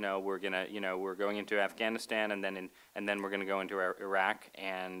boil, you know, we're gonna, you know, we're going into Afghanistan, and then we're gonna go into Iraq,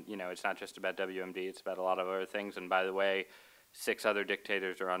 and, you know, it's not just about WMD, it's about a lot of other things, and by the way, 6 other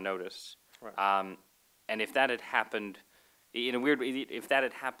dictators are on notice. Right. And if that had happened, in a weird way, if that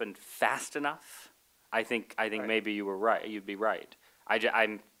had happened fast enough, I think Right. maybe you were right. You'd be right.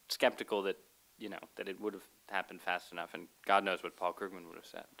 I'm skeptical that, you know, that it would have happened fast enough, and God knows what Paul Krugman would have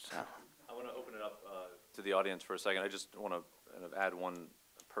said. So. I want to open it up to the audience for a second. I just want to kind of add one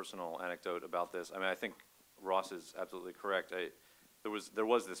personal anecdote about this. I mean, I think Ross is absolutely correct. There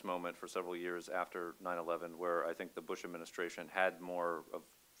was this moment for several years after 9/11 where I think the Bush administration had more of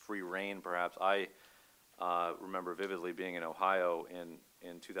free reign, perhaps. I remember vividly being in Ohio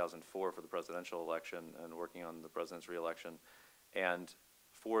in 2004 for the presidential election and working on the president's reelection. And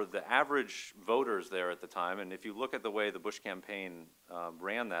for the average voters there at the time, and if you look at the way the Bush campaign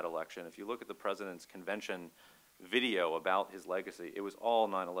ran that election, if you look at the president's convention video about his legacy, it was all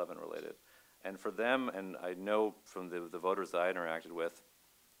 9/11 related. And for them, and I know from the voters that I interacted with,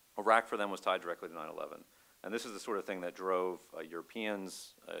 Iraq for them was tied directly to 9/11. And this is the sort of thing that drove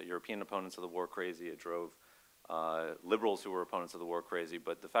European opponents of the war crazy. It drove liberals who were opponents of the war crazy.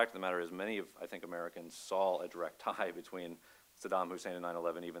 But the fact of the matter is many of, I think, Americans saw a direct tie between Saddam Hussein and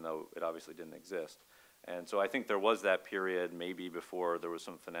 9/11, even though it obviously didn't exist. And so I think there was that period maybe before there was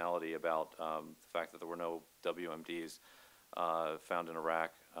some finality about the fact that there were no WMDs found in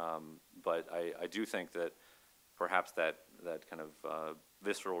Iraq. But I do think that perhaps that kind of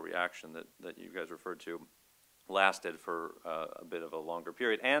visceral reaction that you guys referred to lasted for a bit of a longer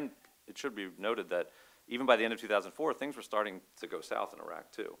period. And it should be noted that even by the end of 2004, things were starting to go south in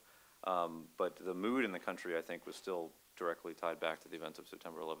Iraq too. But the mood in the country, I think, was still directly tied back to the events of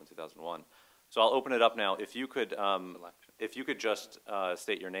September 11, 2001. So I'll open it up now. If you could just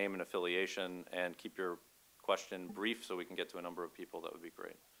state your name and affiliation and keep your question brief so we can get to a number of people, that would be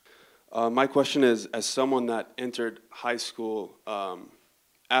great. My question is, as someone that entered high school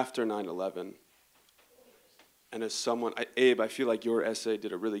after 9/11, and as someone, Abe, I feel like your essay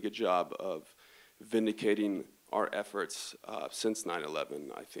did a really good job of vindicating our efforts since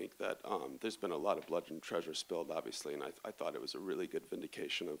 9/11. I think that there's been a lot of blood and treasure spilled, obviously, and I thought it was a really good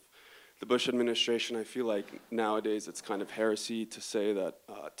vindication of the Bush administration. I feel like nowadays it's kind of heresy to say that,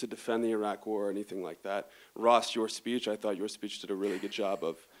 to defend the Iraq War or anything like that. Ross, your speech, I thought your speech did a really good job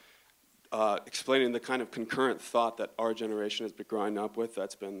of explaining the kind of concurrent thought that our generation has been growing up with.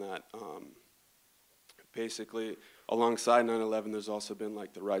 That's been that basically alongside 9/11, there's also been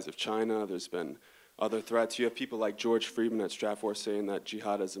like the rise of China. There's been other threats. You have people like George Friedman at Stratfor saying that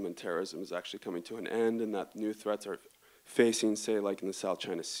jihadism and terrorism is actually coming to an end and that new threats are facing, say, like in the South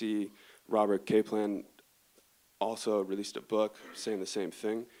China Sea. Robert Kaplan also released a book saying the same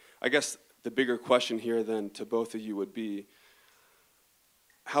thing. I guess the bigger question here then to both of you would be,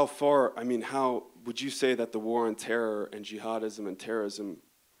 how far, I mean, how would you say that the war on terror and jihadism and terrorism,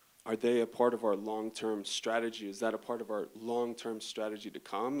 are they a part of our long-term strategy? Is that a part of our long-term strategy to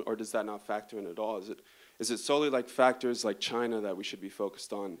come, or does that not factor in at all? Is it solely like factors like China that we should be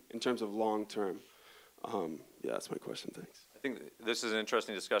focused on in terms of long-term? Yeah, that's my question, thanks. I think this is an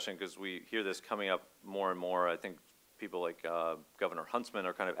interesting discussion because we hear this coming up more and more. I think people like Governor Huntsman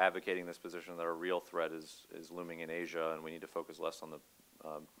are kind of advocating this position that a real threat is looming in Asia, and we need to focus less on the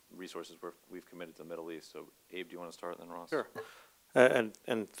resources we've committed to the Middle East. So, Abe, do you want to start, then Ross? Sure. And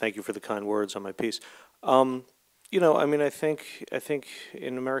thank you for the kind words on my piece. You know, I mean, I think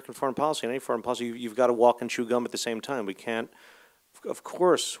in American foreign policy, in any foreign policy, you've got to walk and chew gum at the same time. We can't. Of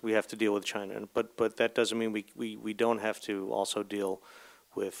course, we have to deal with China, but that doesn't mean we don't have to also deal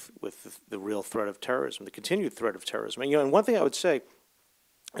with the real threat of terrorism, the continued threat of terrorism. And, you know, and one thing I would say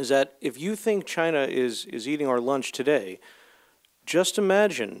is that if you think China is eating our lunch today, just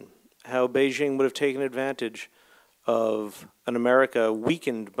imagine how Beijing would have taken advantage of an America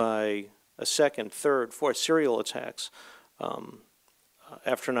weakened by a second, third, fourth serial attacks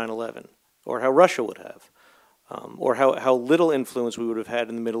after 9/11, or how Russia would have. Or how little influence we would have had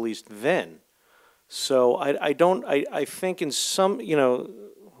in the Middle East then. So I think in some, you know,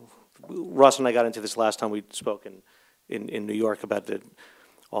 Ross and I got into this last time we spoke in New York about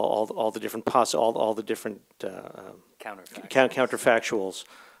all the different counterfactuals,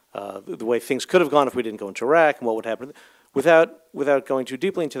 the way things could have gone if we didn't go into Iraq and what would happen. without going too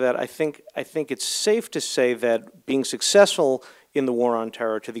deeply into that, I think it's safe to say that being successful in the war on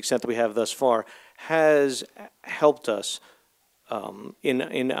terror, to the extent that we have thus far, has helped us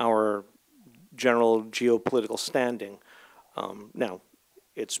in our general geopolitical standing. Now,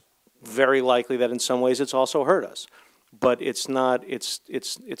 it's very likely that in some ways it's also hurt us, but it's not a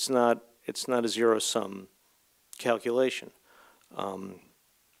zero-sum calculation.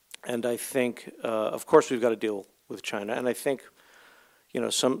 And I think, of course, we've got to deal with China, and I think,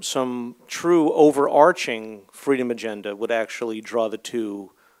 some true overarching freedom agenda would actually draw the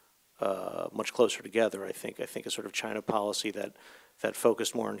two much closer together. I think a sort of China policy that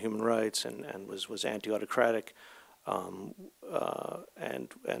focused more on human rights and was anti-autocratic, and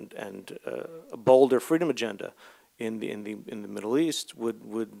a bolder freedom agenda in the Middle East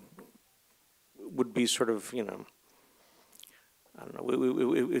would be sort of, I don't know,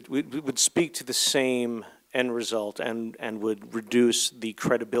 it would speak to the same end result and would reduce the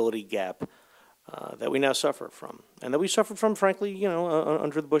credibility gap that we now suffer from, and that we suffered from, frankly,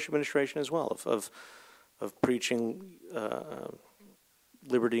 under the Bush administration as well, of preaching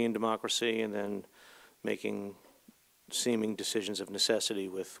liberty and democracy and then making seeming decisions of necessity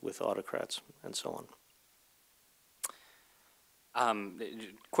with autocrats and so on.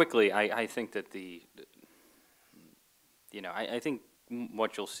 Quickly, I think that I think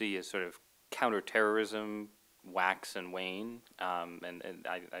what you'll see is sort of counterterrorism wax and wane, and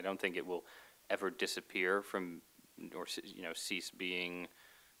I don't think it will ever disappear from or cease being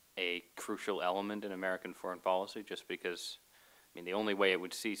a crucial element in American foreign policy, just because, the only way it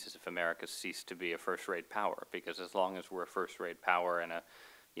would cease is if America ceased to be a first-rate power, because as long as we're a first-rate power and a,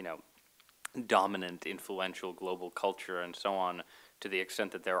 dominant, influential global culture and so on, to the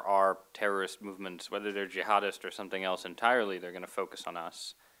extent that there are terrorist movements, whether they're jihadist or something else entirely, they're going to focus on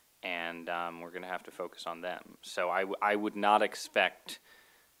us, and we're going to have to focus on them. So I would not expect,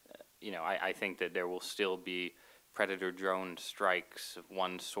 I think that there will still be predator drone strikes of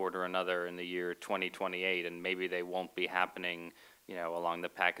one sort or another in the year 2028, and maybe they won't be happening, along the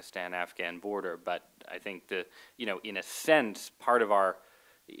Pakistan-Afghan border. But I think in a sense, part of our,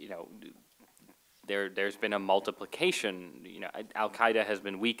 there's been a multiplication. Al-Qaeda has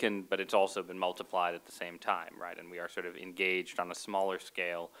been weakened, but it's also been multiplied at the same time, right? And we are sort of engaged on a smaller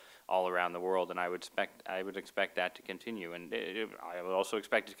scale all around the world, and I would expect that to continue. And I would also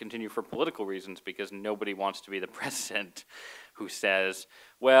expect it to continue for political reasons, because nobody wants to be the president who says,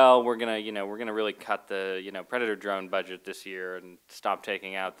 well, we're gonna really cut the predator drone budget this year and stop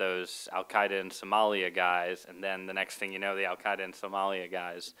taking out those Al-Qaeda and Somalia guys, and then the next thing you know, the Al-Qaeda and Somalia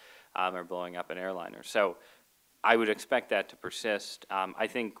guys are blowing up an airliner. So I would expect that to persist. I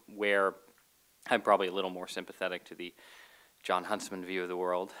think where I'm probably a little more sympathetic to the John Huntsman view of the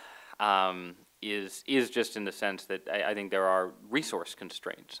world is just in the sense that I think there are resource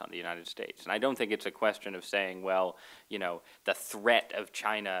constraints on the United States. And I don't think it's a question of saying, well, the threat of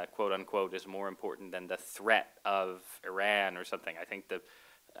China, quote unquote, is more important than the threat of Iran or something. I think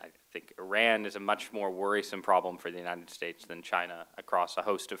Iran is a much more worrisome problem for the United States than China across a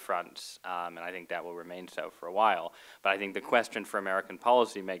host of fronts, and I think that will remain so for a while. But I think the question for American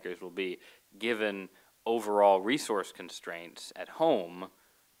policymakers will be, given overall resource constraints at home,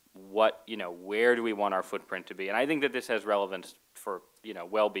 where do we want our footprint to be? And I think that this has relevance for,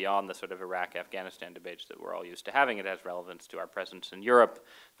 well beyond the sort of Iraq-Afghanistan debates that we're all used to having. It has relevance to our presence in Europe,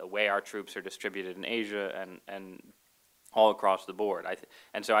 the way our troops are distributed in Asia, and all across the board.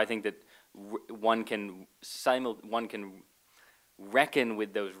 And so I think that one can reckon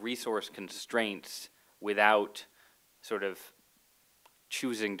with those resource constraints without sort of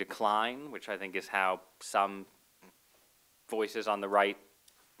choosing decline, which I think is how some voices on the right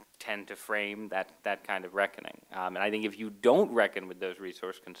tend to frame that kind of reckoning. And I think if you don't reckon with those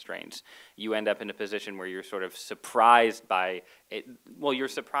resource constraints, you end up in a position where you're sort of surprised by it. Well, you're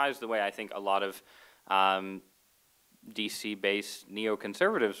surprised the way I think a lot of DC-based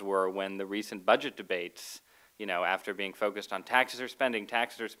neoconservatives were when the recent budget debates, after being focused on taxes or spending,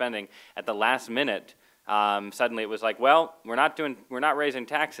 at the last minute, suddenly it was like, well, we're not raising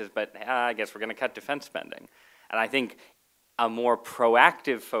taxes, but I guess we're going to cut defense spending. And I think a more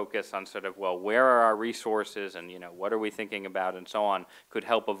proactive focus on sort of, well, where are our resources and, what are we thinking about and so on, could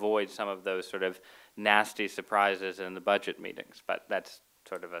help avoid some of those sort of nasty surprises in the budget meetings. But that's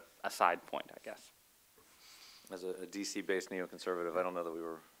sort of a side point, I guess. As a DC-based neoconservative, I don't know that we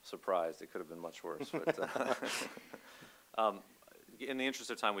were surprised. It could have been much worse. But, in the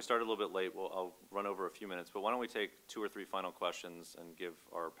interest of time, we started a little bit late. I'll run over a few minutes. But why don't we take 2 or 3 final questions and give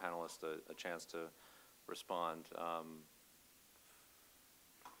our panelists a chance to respond.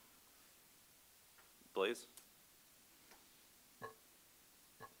 Blaise?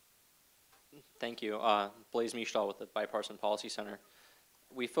 Thank you. Blaise Michtal with the Bipartisan Policy Center.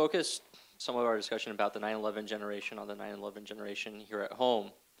 We focused some of our discussion about the 9/11 generation on the 9/11 generation here at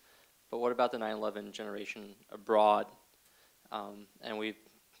home, but what about the 9/11 generation abroad? And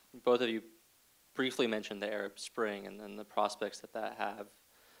both of you briefly mentioned the Arab Spring and then the prospects that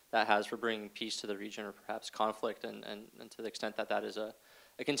has for bringing peace to the region or perhaps conflict, and to the extent that that is a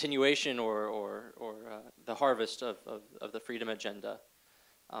continuation or the harvest of the freedom agenda.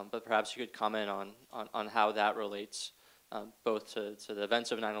 But perhaps you could comment on how that relates both to the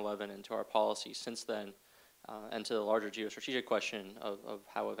events of 9/11 and to our policy since then, and to the larger geostrategic question of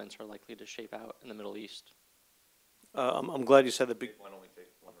how events are likely to shape out in the Middle East. I'm glad you said the big. Why don't we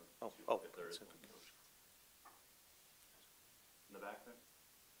take one or two, if there is one? In the back there?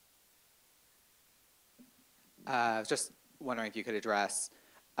 I was just wondering if you could address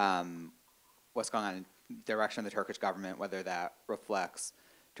what's going on in the direction of the Turkish government, whether that reflects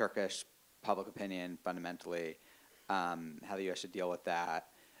Turkish public opinion fundamentally, how the U.S. should deal with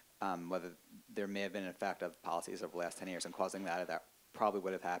that, whether there may have been an effect of policies over the last 10 years in causing that, or that probably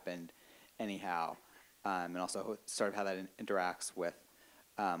would have happened anyhow, and also sort of how that interacts with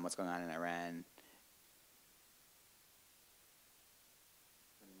what's going on in Iran.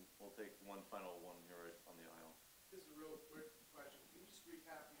 And we'll take one final one here right on the aisle. This is a real quick question. Can you just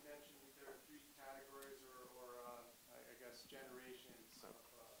recap? You mentioned that there are 3 categories or I guess generations of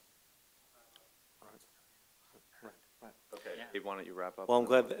Okay, Abe, why don't you wrap up? Well, I'm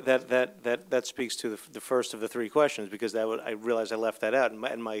glad that speaks to the first of the 3 questions, because I realized I left that out.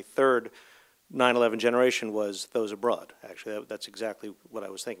 And my third 9/11 generation was those abroad. Actually, that's exactly what I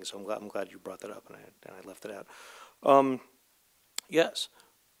was thinking. So I'm glad you brought that up, and I left it out. Yes.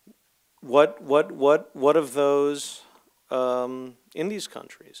 What of those in these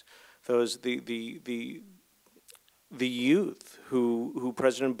countries? Those the youth who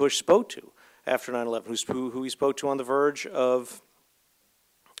President Bush spoke to after 9/11, who he spoke to on the verge of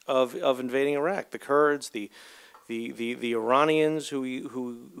invading Iraq, the Kurds, the Iranians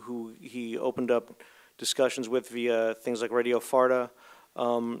who he opened up discussions with via things like Radio Farda,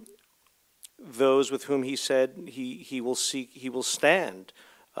 those with whom he said he will stand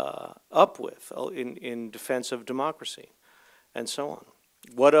up with in defense of democracy, and so on.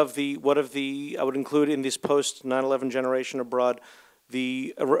 What of the I would include in this post 9/11 generation abroad,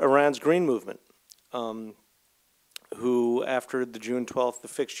 the Iran's Green Movement, who after the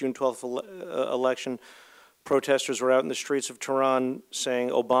fixed June 12th election, protesters were out in the streets of Tehran saying,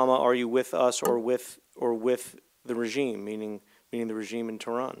 "Obama, are you with us or with the regime?" Meaning the regime in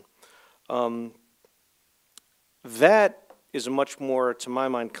Tehran. That is a much more, to my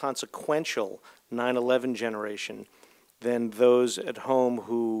mind, consequential 9/11 generation than those at home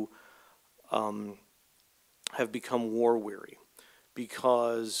who have become war weary,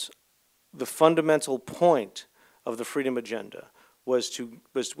 because the fundamental point of the freedom agenda was to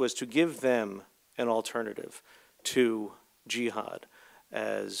give them an alternative to jihad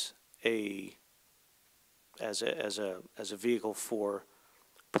as a vehicle for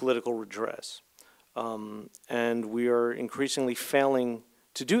political redress, and we are increasingly failing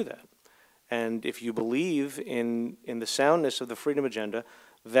to do that. And if you believe in the soundness of the freedom agenda,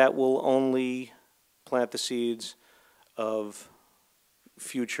 that will only plant the seeds of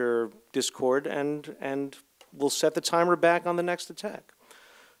future discord and will set the timer back on the next attack.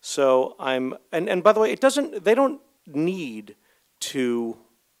 So and by the way, they don't need to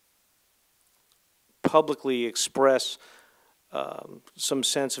publicly express some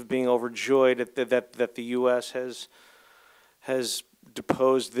sense of being overjoyed that the U.S. has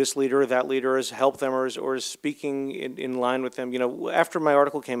deposed this leader or that leader, has helped them, or is speaking in line with them. You know, after my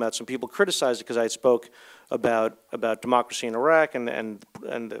article came out, some people criticized it because I spoke about democracy in Iraq and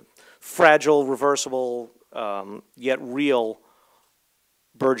the fragile, reversible, yet real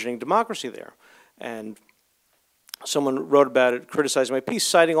burgeoning democracy there. And someone wrote about it, criticizing my piece,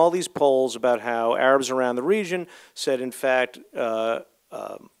 citing all these polls about how Arabs around the region said, in fact, overthrowing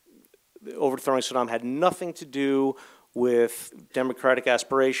Saddam had nothing to do with democratic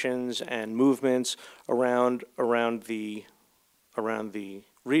aspirations and movements around the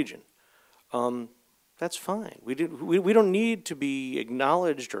region. That's fine. We don't need to be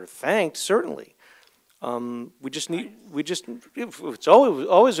acknowledged or thanked, certainly. It's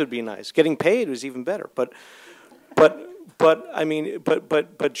always would be nice. Getting paid was even better. But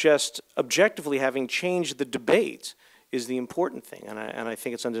just objectively having changed the debate is the important thing, and I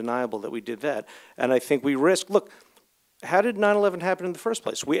think it's undeniable that we did that. And I think we risked. Look, how did 9/11 happen in the first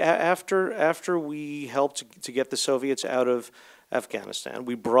place? After we helped to get the Soviets out of Afghanistan,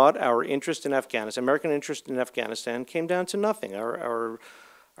 we brought our interest in Afghanistan, American interest in Afghanistan, came down to nothing.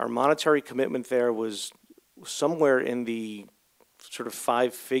 Our monetary commitment there was somewhere in the sort of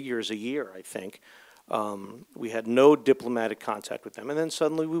 5 figures a year, I think. We had no diplomatic contact with them. And then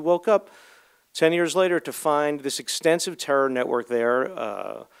suddenly we woke up 10 years later to find this extensive terror network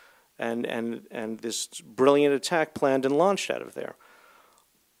there and this brilliant attack planned and launched out of there.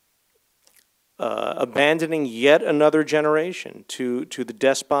 Abandoning yet another generation to the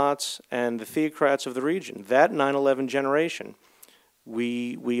despots and the theocrats of the region. That 9/11 generation,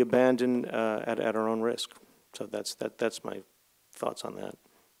 we abandon at our own risk. So that's my thoughts on that.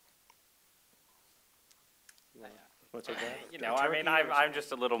 What's that? You know, I mean, I'm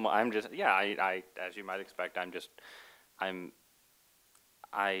just a little more, I'm just, yeah, I as you might expect,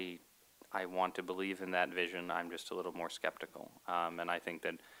 I want to believe in that vision. I'm just a little more skeptical. And I think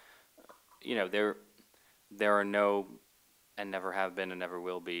that, you know, there are no, and never have been and never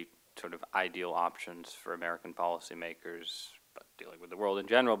will be, sort of ideal options for American policymakers, but dealing with the world in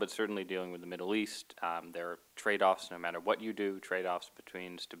general, but certainly dealing with the Middle East. There are trade-offs no matter what you do, trade-offs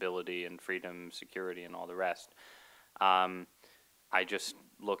between stability and freedom, security, and all the rest. I just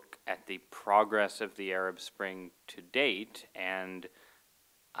look at the progress of the Arab Spring to date, and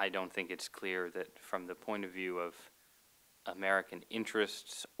I don't think it's clear that from the point of view of American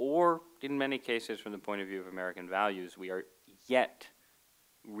interests, or in many cases from the point of view of American values, we are yet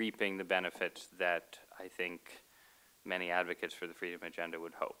reaping the benefits that I think many advocates for the freedom agenda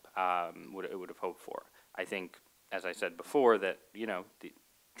would hope, would have hoped for. I think, as I said before, that, you know, the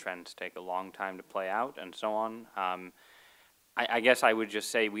trends take a long time to play out and so on. I guess I would just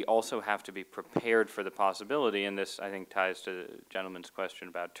say we also have to be prepared for the possibility, and this I think ties to the gentleman's question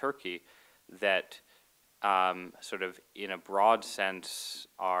about Turkey, that sort of in a broad sense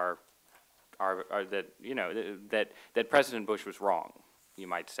are that, you know, that President Bush was wrong, you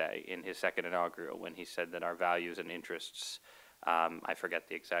might say, in his second inaugural when he said that our values and interests, I forget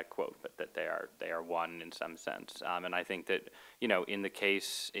the exact quote, but that they are one in some sense. And I think that, you know, in the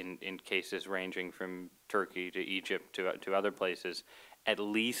case, in cases ranging from Turkey to Egypt to other places, at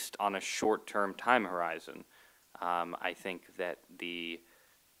least on a short-term time horizon, I think that the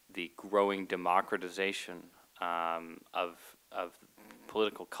growing democratization of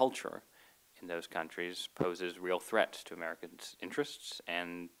political culture in those countries poses real threats to Americans' interests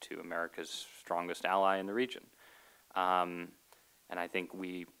and to America's strongest ally in the region. And I think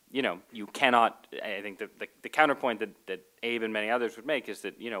we, you know, you cannot, I think the counterpoint that Abe and many others would make is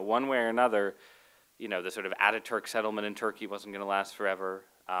that, you know, one way or another, you know, the sort of Ataturk settlement in Turkey wasn't going to last forever.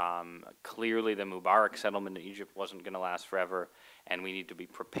 Clearly the Mubarak settlement in Egypt wasn't going to last forever. And we need to be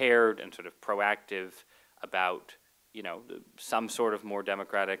prepared and sort of proactive about, you know, some sort of more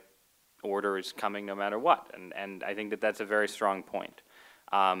democratic order is coming no matter what. And I think that that's a very strong point.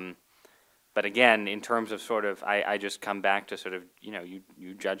 But again, in terms of sort of, I just come back to sort of, you know,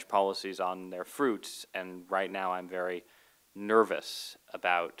 you judge policies on their fruits, and right now I'm very nervous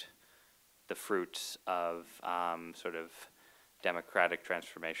about the fruits of sort of democratic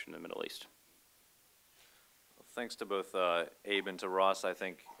transformation in the Middle East. Well, thanks to both Abe and to Ross. I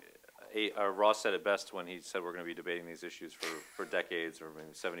think Ross said it best when he said we're going to be debating these issues for decades or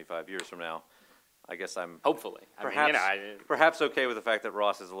maybe 75 years from now. I guess I'm hopefully perhaps, perhaps okay with the fact that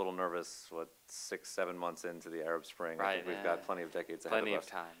Ross is a little nervous. What, 6-7 months into the Arab Spring? Right, I think we've got plenty of decades ahead of us. Plenty of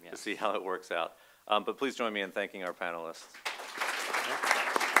time, yes. To see how it works out. But please join me in thanking our panelists.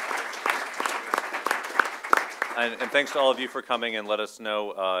 And thanks to all of you for coming, and let us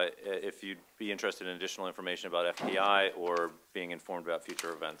know if you'd be interested in additional information about FPI or being informed about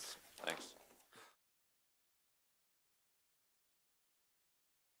future events. Thanks.